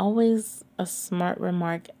the always a smart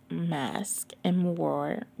remark mask M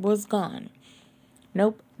wore was gone.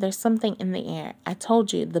 Nope, there's something in the air. I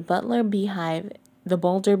told you, the Boulder Beehive,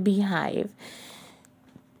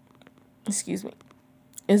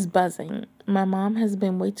 is buzzing. My mom has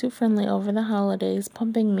been way too friendly over the holidays,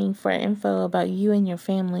 pumping me for info about you and your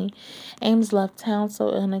family. Ames left town so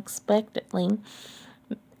unexpectedly.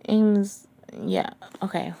 Ames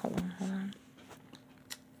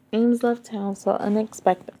left town so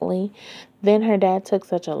unexpectedly. Then her dad took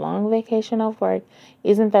such a long vacation off work.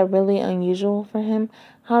 Isn't that really unusual for him?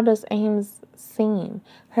 How does Ames seem?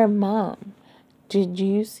 Her mom. Did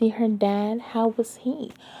you see her dad? How was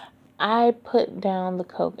he? I put down the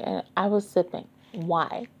Coke and I was sipping.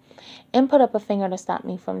 Why? And put up a finger to stop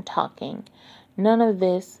me from talking. None of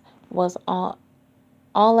this was all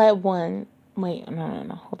at once. Wait,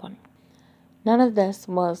 no, hold on. None of this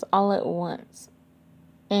was all at once.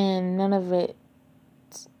 And none of it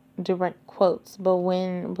direct quotes. But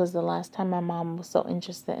when was the last time my mom was so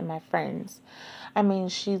interested in my friends? I mean,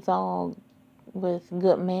 she's all with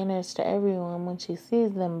good manners to everyone when she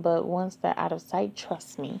sees them, but once they're out of sight,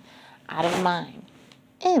 trust me, out of mind.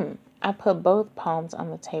 I put both palms on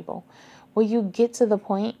the table. Will you get to the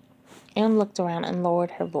point? M looked around and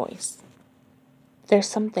lowered her voice. There's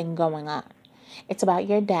something going on. It's about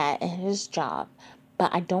your dad and his job,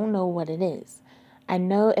 but I don't know what it is. I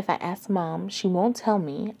know if I ask Mom, she won't tell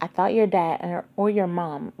me. I thought your dad or your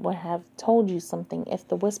mom would have told you something if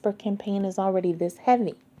the whisper campaign is already this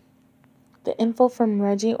heavy. The info from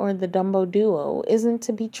Reggie or the Dumbo duo isn't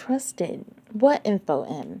to be trusted. What info,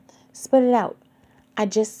 M? Spit it out. I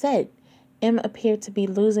just said. M appeared to be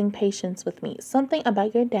losing patience with me. Something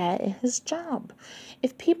about your dad and his job.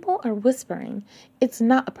 If people are whispering, it's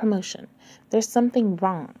not a promotion. There's something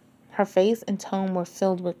wrong. Her face and tone were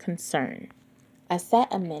filled with concern. I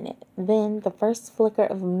sat a minute, then the first flicker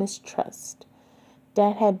of mistrust.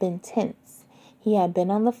 Dad had been tense. He had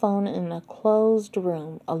been on the phone in a closed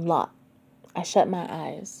room a lot. I shut my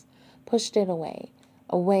eyes, pushed it away,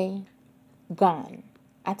 gone.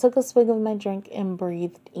 I took a swig of my drink and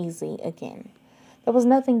breathed easy again. There was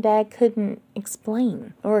nothing Dad couldn't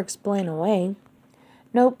explain or explain away.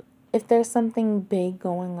 Nope, if there's something big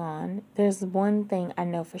going on, there's one thing I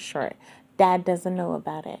know for sure. Dad doesn't know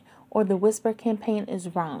about it, or the whisper campaign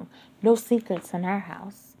is wrong. No secrets in our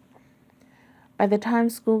house. By the time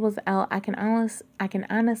school was out, I can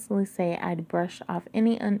honestly say I'd brushed off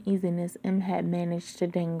any uneasiness M had managed to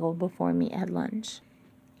dangle before me at lunch.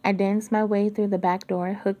 I danced my way through the back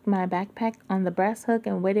door, hooked my backpack on the brass hook,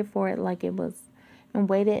 and waited for it like a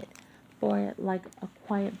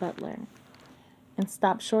quiet butler, and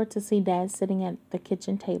stopped short to see Dad sitting at the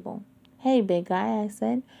kitchen table. "Hey, big guy," I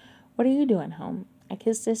said. "What are you doing home?" I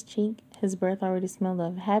kissed his cheek. His breath already smelled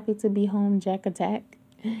of happy to be home Jack Attack.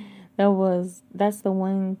 That's the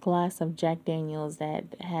one glass of Jack Daniels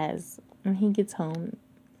Dad has when he gets home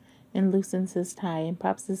and loosens his tie and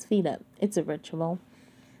props his feet up. It's a ritual.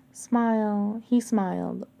 Smile. He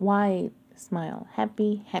smiled. Wide smile.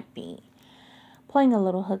 Happy, happy. Playing a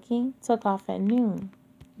little hooky. Took off at noon.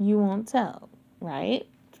 You won't tell, right?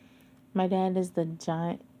 My dad is the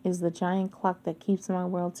giant clock that keeps my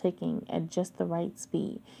world ticking at just the right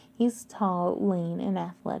speed. He's tall, lean, and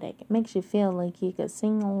athletic. It makes you feel like he could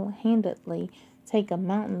single-handedly take a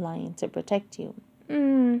mountain lion to protect you.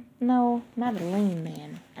 No, not a lean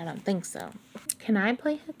man. I don't think so. Can I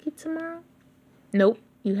play hooky tomorrow? Nope,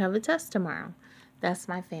 you have a test tomorrow. That's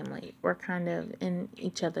my family. We're kind of in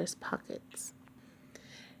each other's pockets.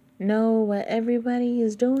 Know what everybody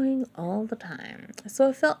is doing all the time. So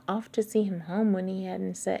it felt off to see him home when he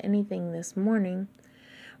hadn't said anything this morning.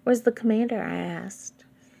 "Where's the commander?" I asked.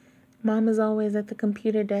 "Mom is always at the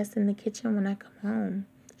computer desk in the kitchen when I come home.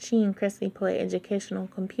 She and Chrissy play educational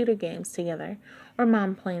computer games together, or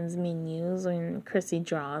Mom plans menus and Chrissy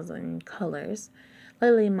draws and colors.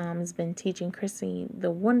 Lately, Mom's been teaching Chrissy the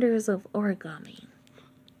wonders of origami."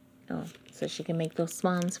 Oh, so she can make those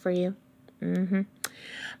swans for you?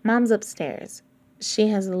 Mom's upstairs. She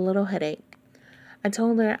has a little headache. I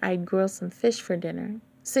told her I'd grill some fish for dinner.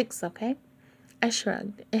 6, okay? I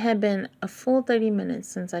shrugged. It had been a full 30 minutes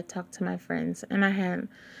since I talked to my friends, and I had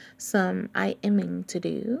some IMing to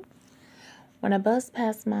do. When I buzzed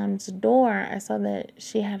past Mom's door, I saw that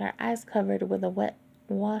she had her eyes covered with a wet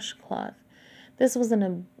washcloth. This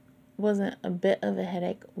wasn't a bit of a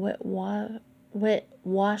headache. Wet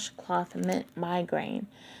washcloth meant migraine.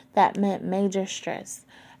 That meant major stress.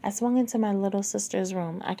 I swung into my little sister's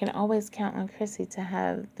room. I can always count on Chrissy to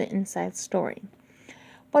have the inside story.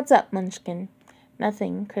 "What's up, Munchkin?"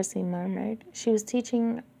 "Nothing," Chrissy murmured. She was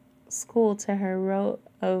teaching school to her row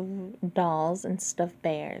of dolls and stuffed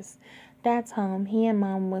bears. "Dad's home." He and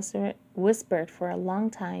Mom whispered for a long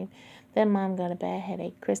time. Then Mom got a bad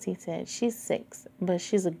headache. Chrissy said, "She's 6, but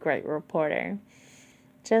she's a great reporter.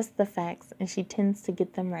 Just the facts, and she tends to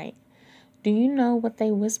get them right." Do you know what they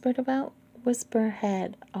whispered about? Whisper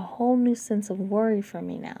had a whole new sense of worry for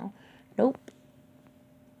me now. Nope.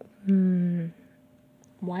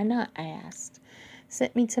 Why not? I asked.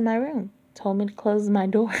 Sent me to my room. Told me to close my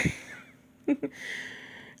door.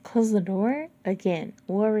 Close the door? Again,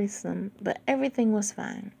 worrisome, but everything was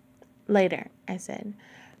fine. Later, I said.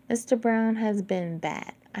 Mr. Brown has been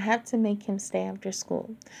bad. I have to make him stay after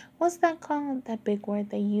school. What's that called? That big word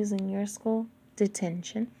they use in your school?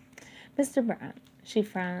 Detention. Mr. Brown. She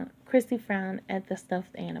frowned. Chrissy frowned at the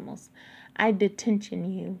stuffed animals. I detention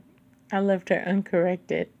you. I left her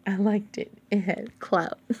uncorrected. I liked it. It had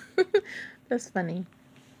clout. That's funny.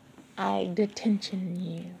 I detention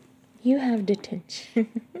you. You have detention.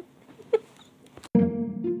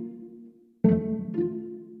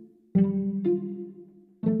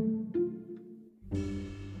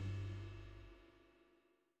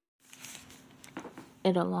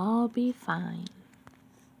 It'll all be fine.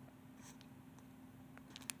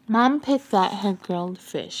 Mom picked at her grilled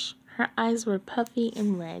fish. Her eyes were puffy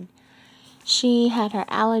and red. She said her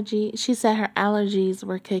allergies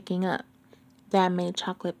were kicking up. Dad made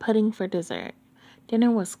chocolate pudding for dessert. Dinner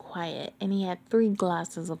was quiet, and he had 3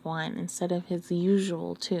 glasses of wine instead of his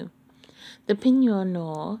usual 2. The Pinot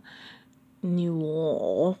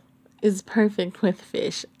Noir is perfect with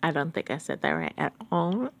fish. I don't think I said that right at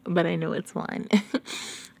all, but I know it's wine.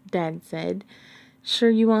 Dad said, "Sure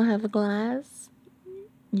you won't have a glass?"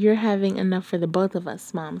 "You're having enough for the both of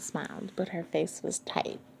us," Mom smiled, but her face was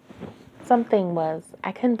tight. I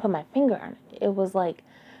couldn't put my finger on it. It was like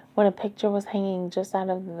when a picture was hanging just out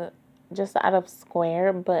of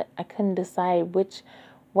square, but I couldn't decide which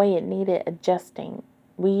way it needed adjusting.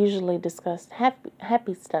 We usually discussed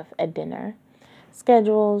happy stuff at dinner.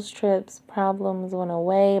 Schedules, trips, problems went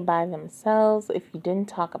away by themselves if you didn't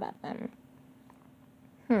talk about them.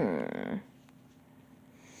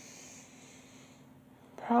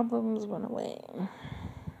 Problems went away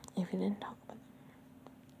if you didn't talk about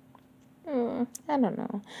them. I don't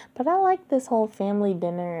know. But I like this whole family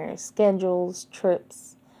dinner, schedules,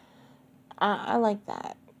 trips. I like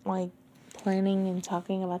that. Like planning and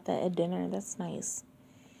talking about that at dinner. That's nice.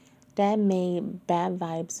 Dad made bad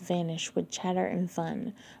vibes vanish with chatter and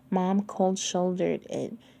fun. Mom cold-shouldered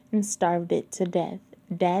it and starved it to death.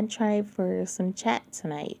 Dad tried for some chat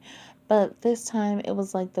tonight, but this time it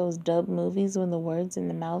was like those dubbed movies when the words in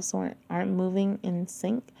the mouth aren't moving in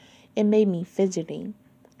sync. It made me fidgety.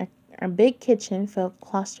 Our big kitchen felt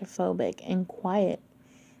claustrophobic and quiet,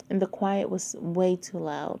 and the quiet was way too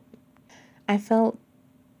loud. I felt,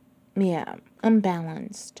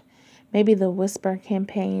 unbalanced. Maybe the whisper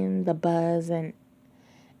campaign, the buzz, and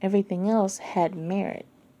everything else had merit.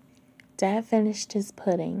 Dad finished his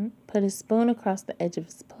pudding, put his spoon across the edge of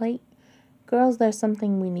his plate. "Girls, there's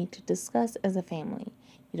something we need to discuss as a family.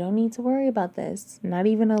 You don't need to worry about this, not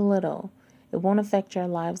even a little. It won't affect your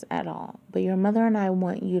lives at all, but your mother and I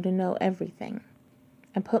want you to know everything."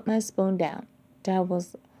 I put my spoon down. Dad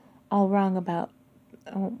was all wrong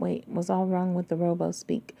with the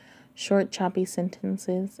robo-speak. Short, choppy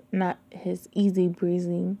sentences, not his easy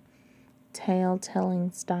breezy,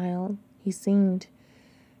 tale-telling style. He seemed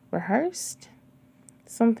rehearsed.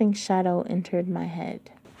 Something shadow entered my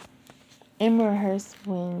head. Em rehearsed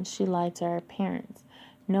when she lied to her parents.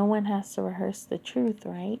 No one has to rehearse the truth,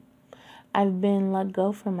 right? I've been let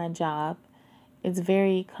go from my job. It's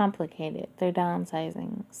very complicated. They're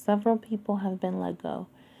downsizing. Several people have been let go.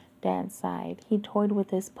 Dad sighed. He toyed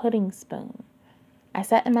with his pudding spoon. I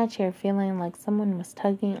sat in my chair feeling like someone was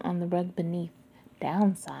tugging on the rug beneath.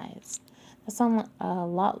 Downsized. That sounds a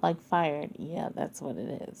lot like fired. Yeah, that's what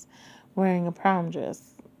it is. Wearing a prom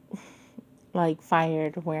dress. Like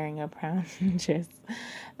fired wearing a prom dress.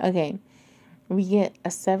 Okay. We get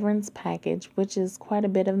a severance package, which is quite a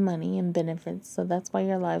bit of money and benefits, so that's why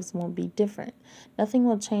your lives won't be different. Nothing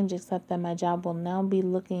will change except that my job will now be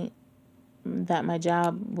looking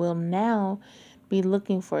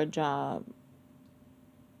for a job.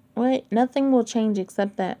 Nothing will change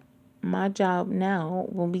except that my job now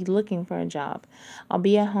will be looking for a job. I'll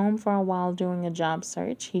be at home for a while doing a job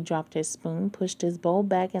search. He dropped his spoon, pushed his bowl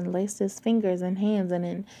back, and laced his fingers and hands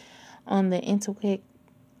on the intricate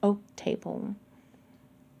oak table.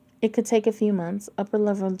 It could take a few months.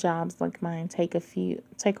 Upper-level jobs like mine take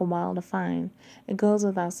a while to find. It goes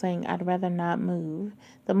without saying I'd rather not move.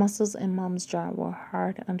 The muscles in Mom's jaw were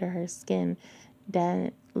hard under her skin.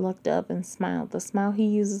 Dad looked up and smiled. The smile he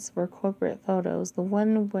uses for corporate photos. The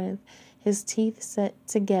one with his teeth set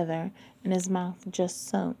together and his mouth just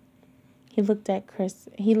so. He looked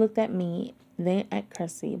at me, then at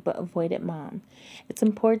Cressy, but avoided Mom. It's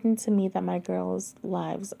important to me that my girls'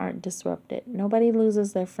 lives aren't disrupted. Nobody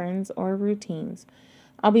loses their friends or routines.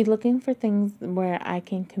 I'll be looking for things where I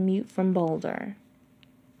can commute from Boulder.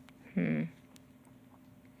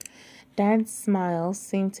 Dad's smile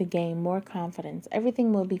seemed to gain more confidence.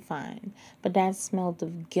 Everything will be fine. But Dad smelled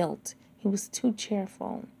of guilt. He was too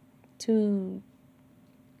cheerful. Too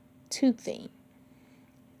toothy.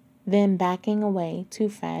 Then backing away too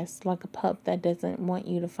fast, like a pup that doesn't want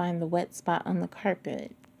you to find the wet spot on the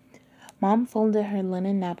carpet. Mom folded her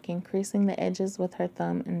linen napkin, creasing the edges with her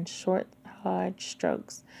thumb in short, hard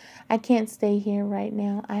strokes. "I can't stay here right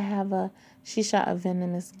now. She shot a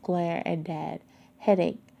venomous glare at Dad.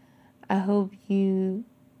 "Headache. I hope you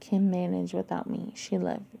can manage without me." She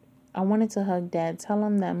left. I wanted to hug Dad, tell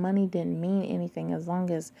him that money didn't mean anything as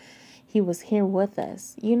long as he was here with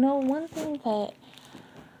us. One thing that...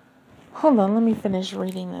 Hold on, let me finish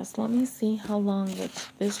reading this. Let me see how long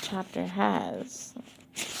this chapter has.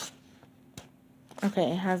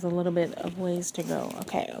 Okay, it has a little bit of ways to go.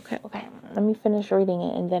 Okay. Let me finish reading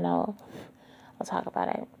it and then I'll talk about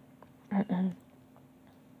it.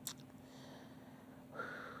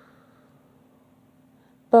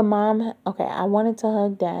 But mom, okay, I wanted to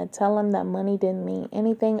hug dad, tell him that money didn't mean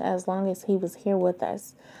anything as long as he was here with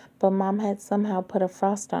us. But mom had somehow put a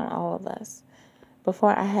frost on all of us.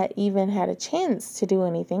 Before I had even had a chance to do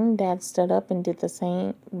anything, dad stood up and did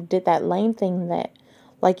that lame thing that,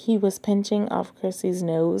 like he was pinching off Chrissy's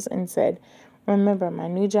nose, and said, "Remember, my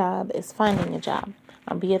new job is finding a job.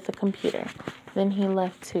 I'll be at the computer." Then he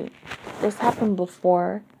left too. This happened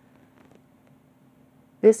before.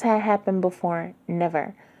 This had happened before.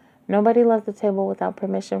 Never. Nobody left the table without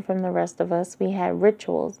permission from the rest of us. We had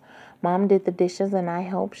rituals. Mom did the dishes and I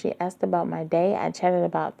helped. She asked about my day. I chatted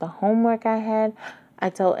about the homework I had. I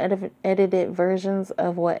told edited versions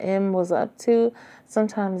of what M was up to.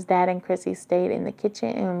 Sometimes Dad and Chrissy stayed in the kitchen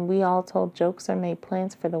and we all told jokes or made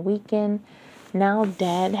plans for the weekend. Now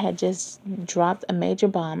Dad had just dropped a major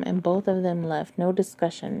bomb and both of them left. No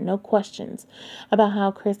discussion, no questions about how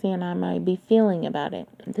Chrissy and I might be feeling about it.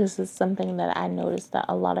 This is something that I noticed that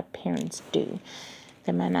a lot of parents do.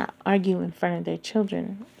 They might not argue in front of their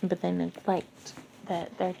children, but they neglect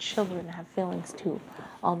that their children have feelings too,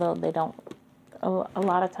 although they don't. A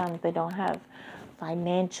lot of times they don't have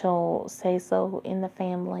financial say-so in the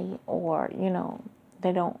family, or,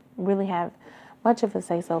 they don't really have much of a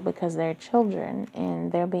say-so because they're children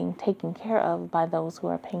and they're being taken care of by those who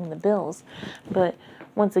are paying the bills. But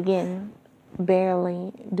once again,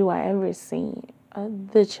 barely do I ever see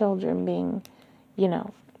the children being,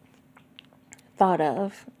 thought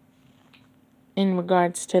of in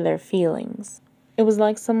regards to their feelings. It was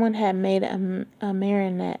like someone had made a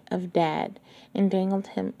marionette of Dad and dangled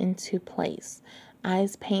him into place.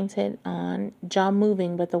 Eyes painted on, jaw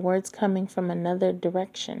moving, but the words coming from another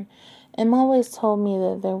direction. Em always told me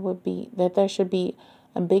that there should be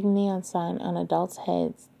a big neon sign on adults'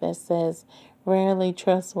 heads that says "rarely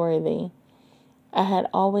trustworthy." I had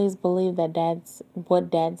always believed that what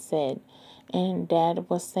Dad said, and Dad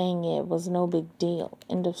was saying it was no big deal.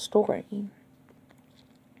 End of story.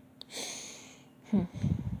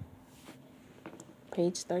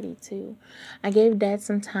 Page 32. I gave Dad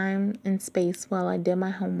some time and space while I did my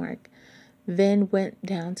homework, then went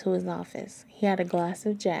down to his office. He had a glass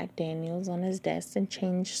of Jack Daniels on his desk and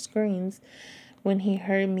changed screens when he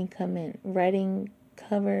heard me come in. Writing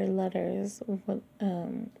cover letters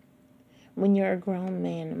when you're a grown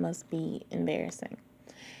man must be embarrassing.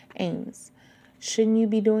 Ames, shouldn't you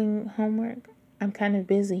be doing homework? I'm kind of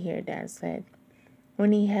busy here, Dad said.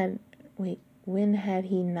 When had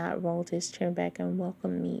he not rolled his chair back and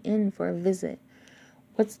welcomed me in for a visit?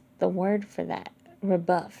 What's the word for that?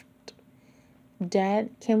 Rebuffed. Dad,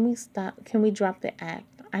 can we drop the act?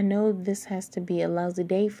 I know this has to be a lousy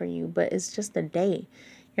day for you, but it's just a day.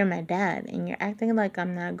 You're my dad, and you're acting like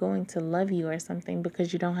I'm not going to love you or something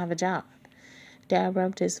because you don't have a job. Dad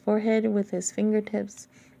rubbed his forehead with his fingertips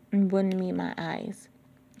and wouldn't meet my eyes.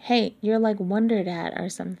 Hey, you're like Wonder Dad or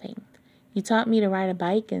something. You taught me to ride a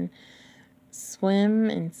bike and swim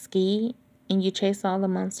and ski, and you chase all the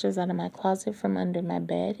monsters out of my closet from under my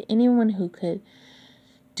bed. Anyone who could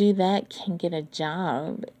do that can get a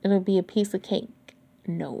job. It'll be a piece of cake.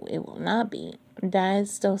 No, it will not be. Dad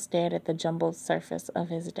still stared at the jumbled surface of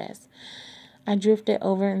his desk. I drifted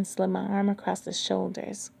over and slid my arm across his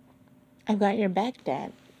shoulders. I've got your back,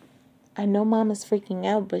 Dad. I know Mom is freaking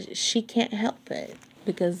out, but she can't help it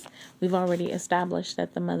because we've already established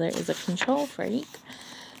that the mother is a control freak.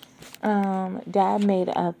 Dad made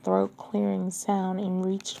a throat-clearing sound and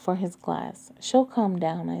reached for his glass. She'll calm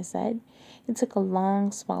down, I said. He took a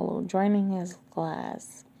long swallow, draining his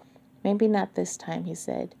glass. Maybe not this time, he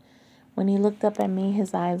said. When he looked up at me,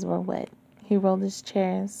 his eyes were wet. He rolled his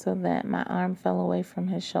chair so that my arm fell away from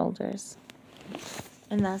his shoulders.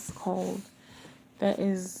 And that's cold. That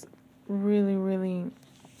is really, really,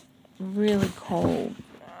 really cold.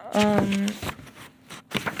 Let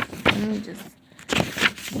me just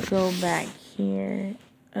go back here.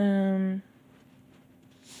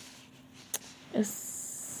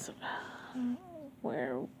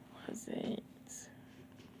 Where was it?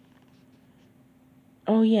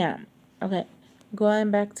 Oh, yeah. Okay.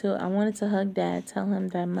 Going back to, I wanted to hug Dad, tell him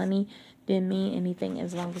that money didn't mean anything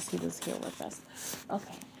as long as he was here with us.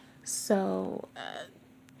 Okay. So,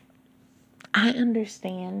 I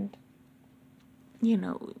understand,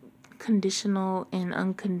 conditional and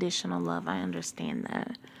unconditional love. I understand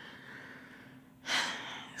that.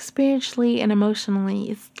 Spiritually and emotionally,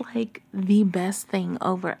 it's like the best thing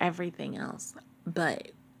over everything else.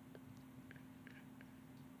 But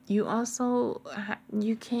you also,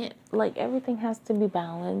 you can't, everything has to be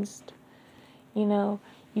balanced. You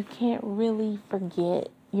can't really forget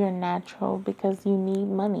your natural because you need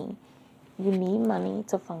money. You need money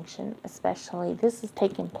to function, especially this is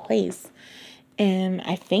taking place in,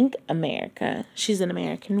 I think, America. She's an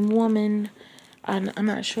American woman. I'm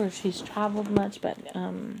not sure if she's traveled much, but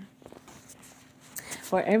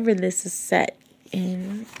wherever this is set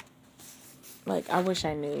in, like, I wish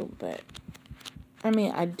I knew, but I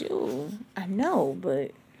mean, I know, but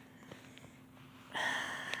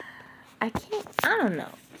I can't, I don't know.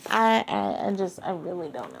 I really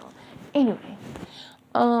don't know. Anyway,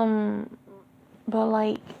 but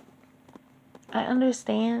like, I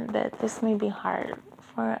understand that this may be hard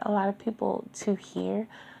for a lot of people to hear,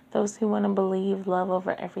 those who want to believe love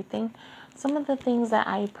over everything. Some of the things that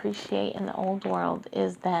I appreciate in the old world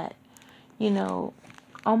is that,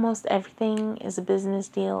 almost everything is a business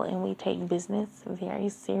deal and we take business very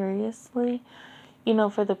seriously.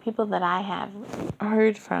 For the people that I have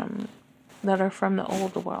heard from that are from the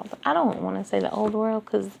old world, I don't want to say the old world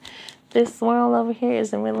because this world over here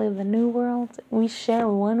isn't really the new world. We share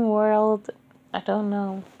one world. I don't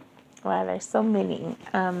know why there's so many.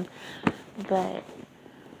 But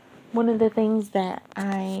one of the things that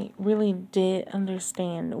I really did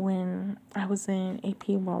understand when I was in AP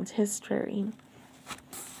World History,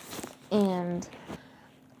 and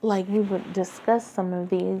like we would discuss some of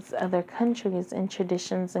these other countries and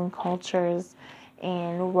traditions and cultures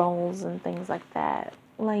and roles and things like that.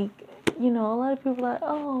 Like, a lot of people are like,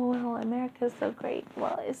 oh, well, America's so great.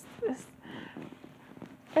 Well, it's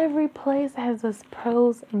every place has its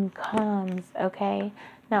pros and cons, okay?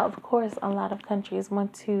 Now, of course, a lot of countries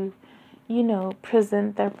want to,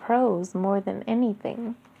 present their pros more than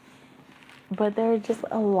anything. But there are just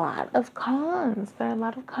a lot of cons. There are a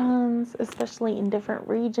lot of cons, especially in different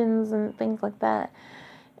regions and things like that.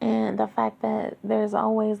 And the fact that there's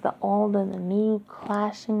always the old and the new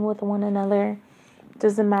clashing with one another.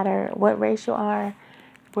 Doesn't matter what race you are,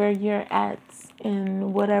 where you're at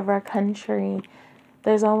in whatever country,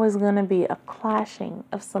 there's always going to be a clashing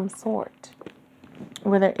of some sort.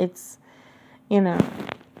 Whether it's,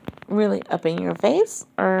 really up in your face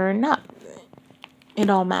or not. It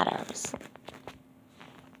all matters.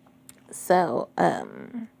 So, I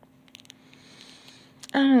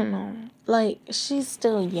don't know. Like, she's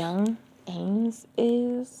still young, Ames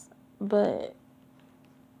is, but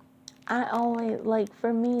I always, like,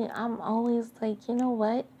 for me, I'm always like, you know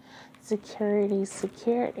what? Security.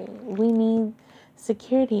 We need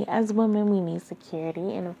security. As women, we need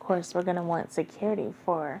security. And, of course, we're going to want security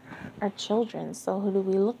for our children. So who do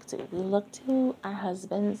we look to? We look to our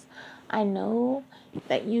husbands. I know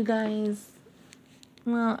that you guys...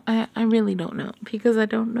 Well, I really don't know because I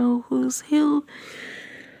don't know who's who.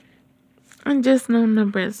 I just know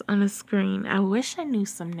numbers on a screen. I wish I knew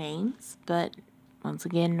some names, but once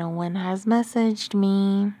again, no one has messaged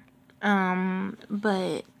me.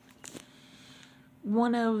 But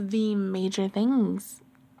one of the major things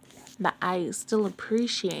that I still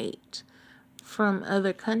appreciate from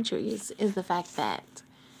other countries is the fact that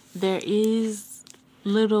there is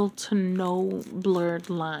little to no blurred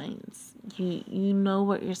lines. You know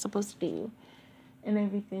what you're supposed to do and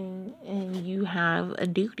everything, and you have a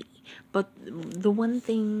duty. But the one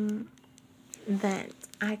thing that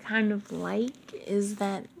I kind of like is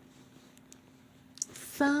that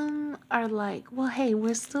some are like, well, hey,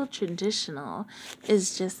 we're still traditional.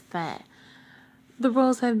 It's just that the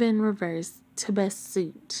roles have been reversed to best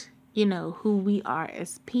suit, who we are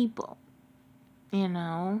as people,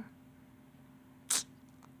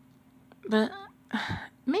 But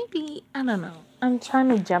maybe, I don't know. I'm trying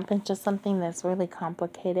to jump into something that's really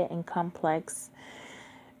complicated and complex.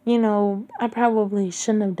 I probably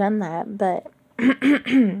shouldn't have done that, but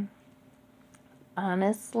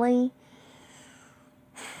honestly,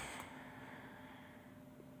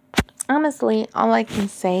 all I can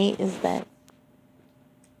say is that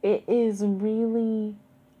it is really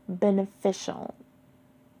beneficial.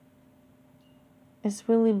 It's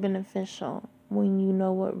really beneficial when you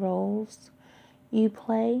know what roles you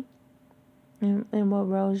play and what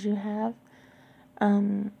roles you have.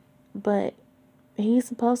 But he's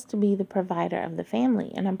supposed to be the provider of the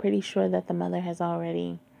family, and I'm pretty sure that the mother has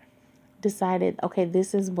already decided, okay,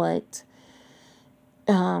 this is what,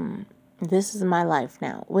 this is my life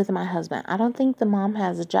now with my husband. I don't think the mom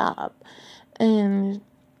has a job. And,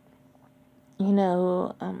 I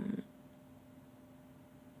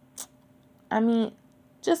mean,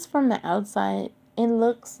 just from the outside, it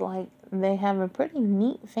looks like they have a pretty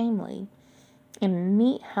neat family and a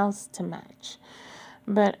neat house to match.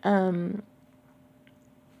 But, I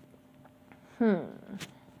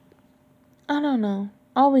don't know.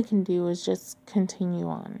 All we can do is just continue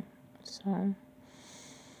on. So,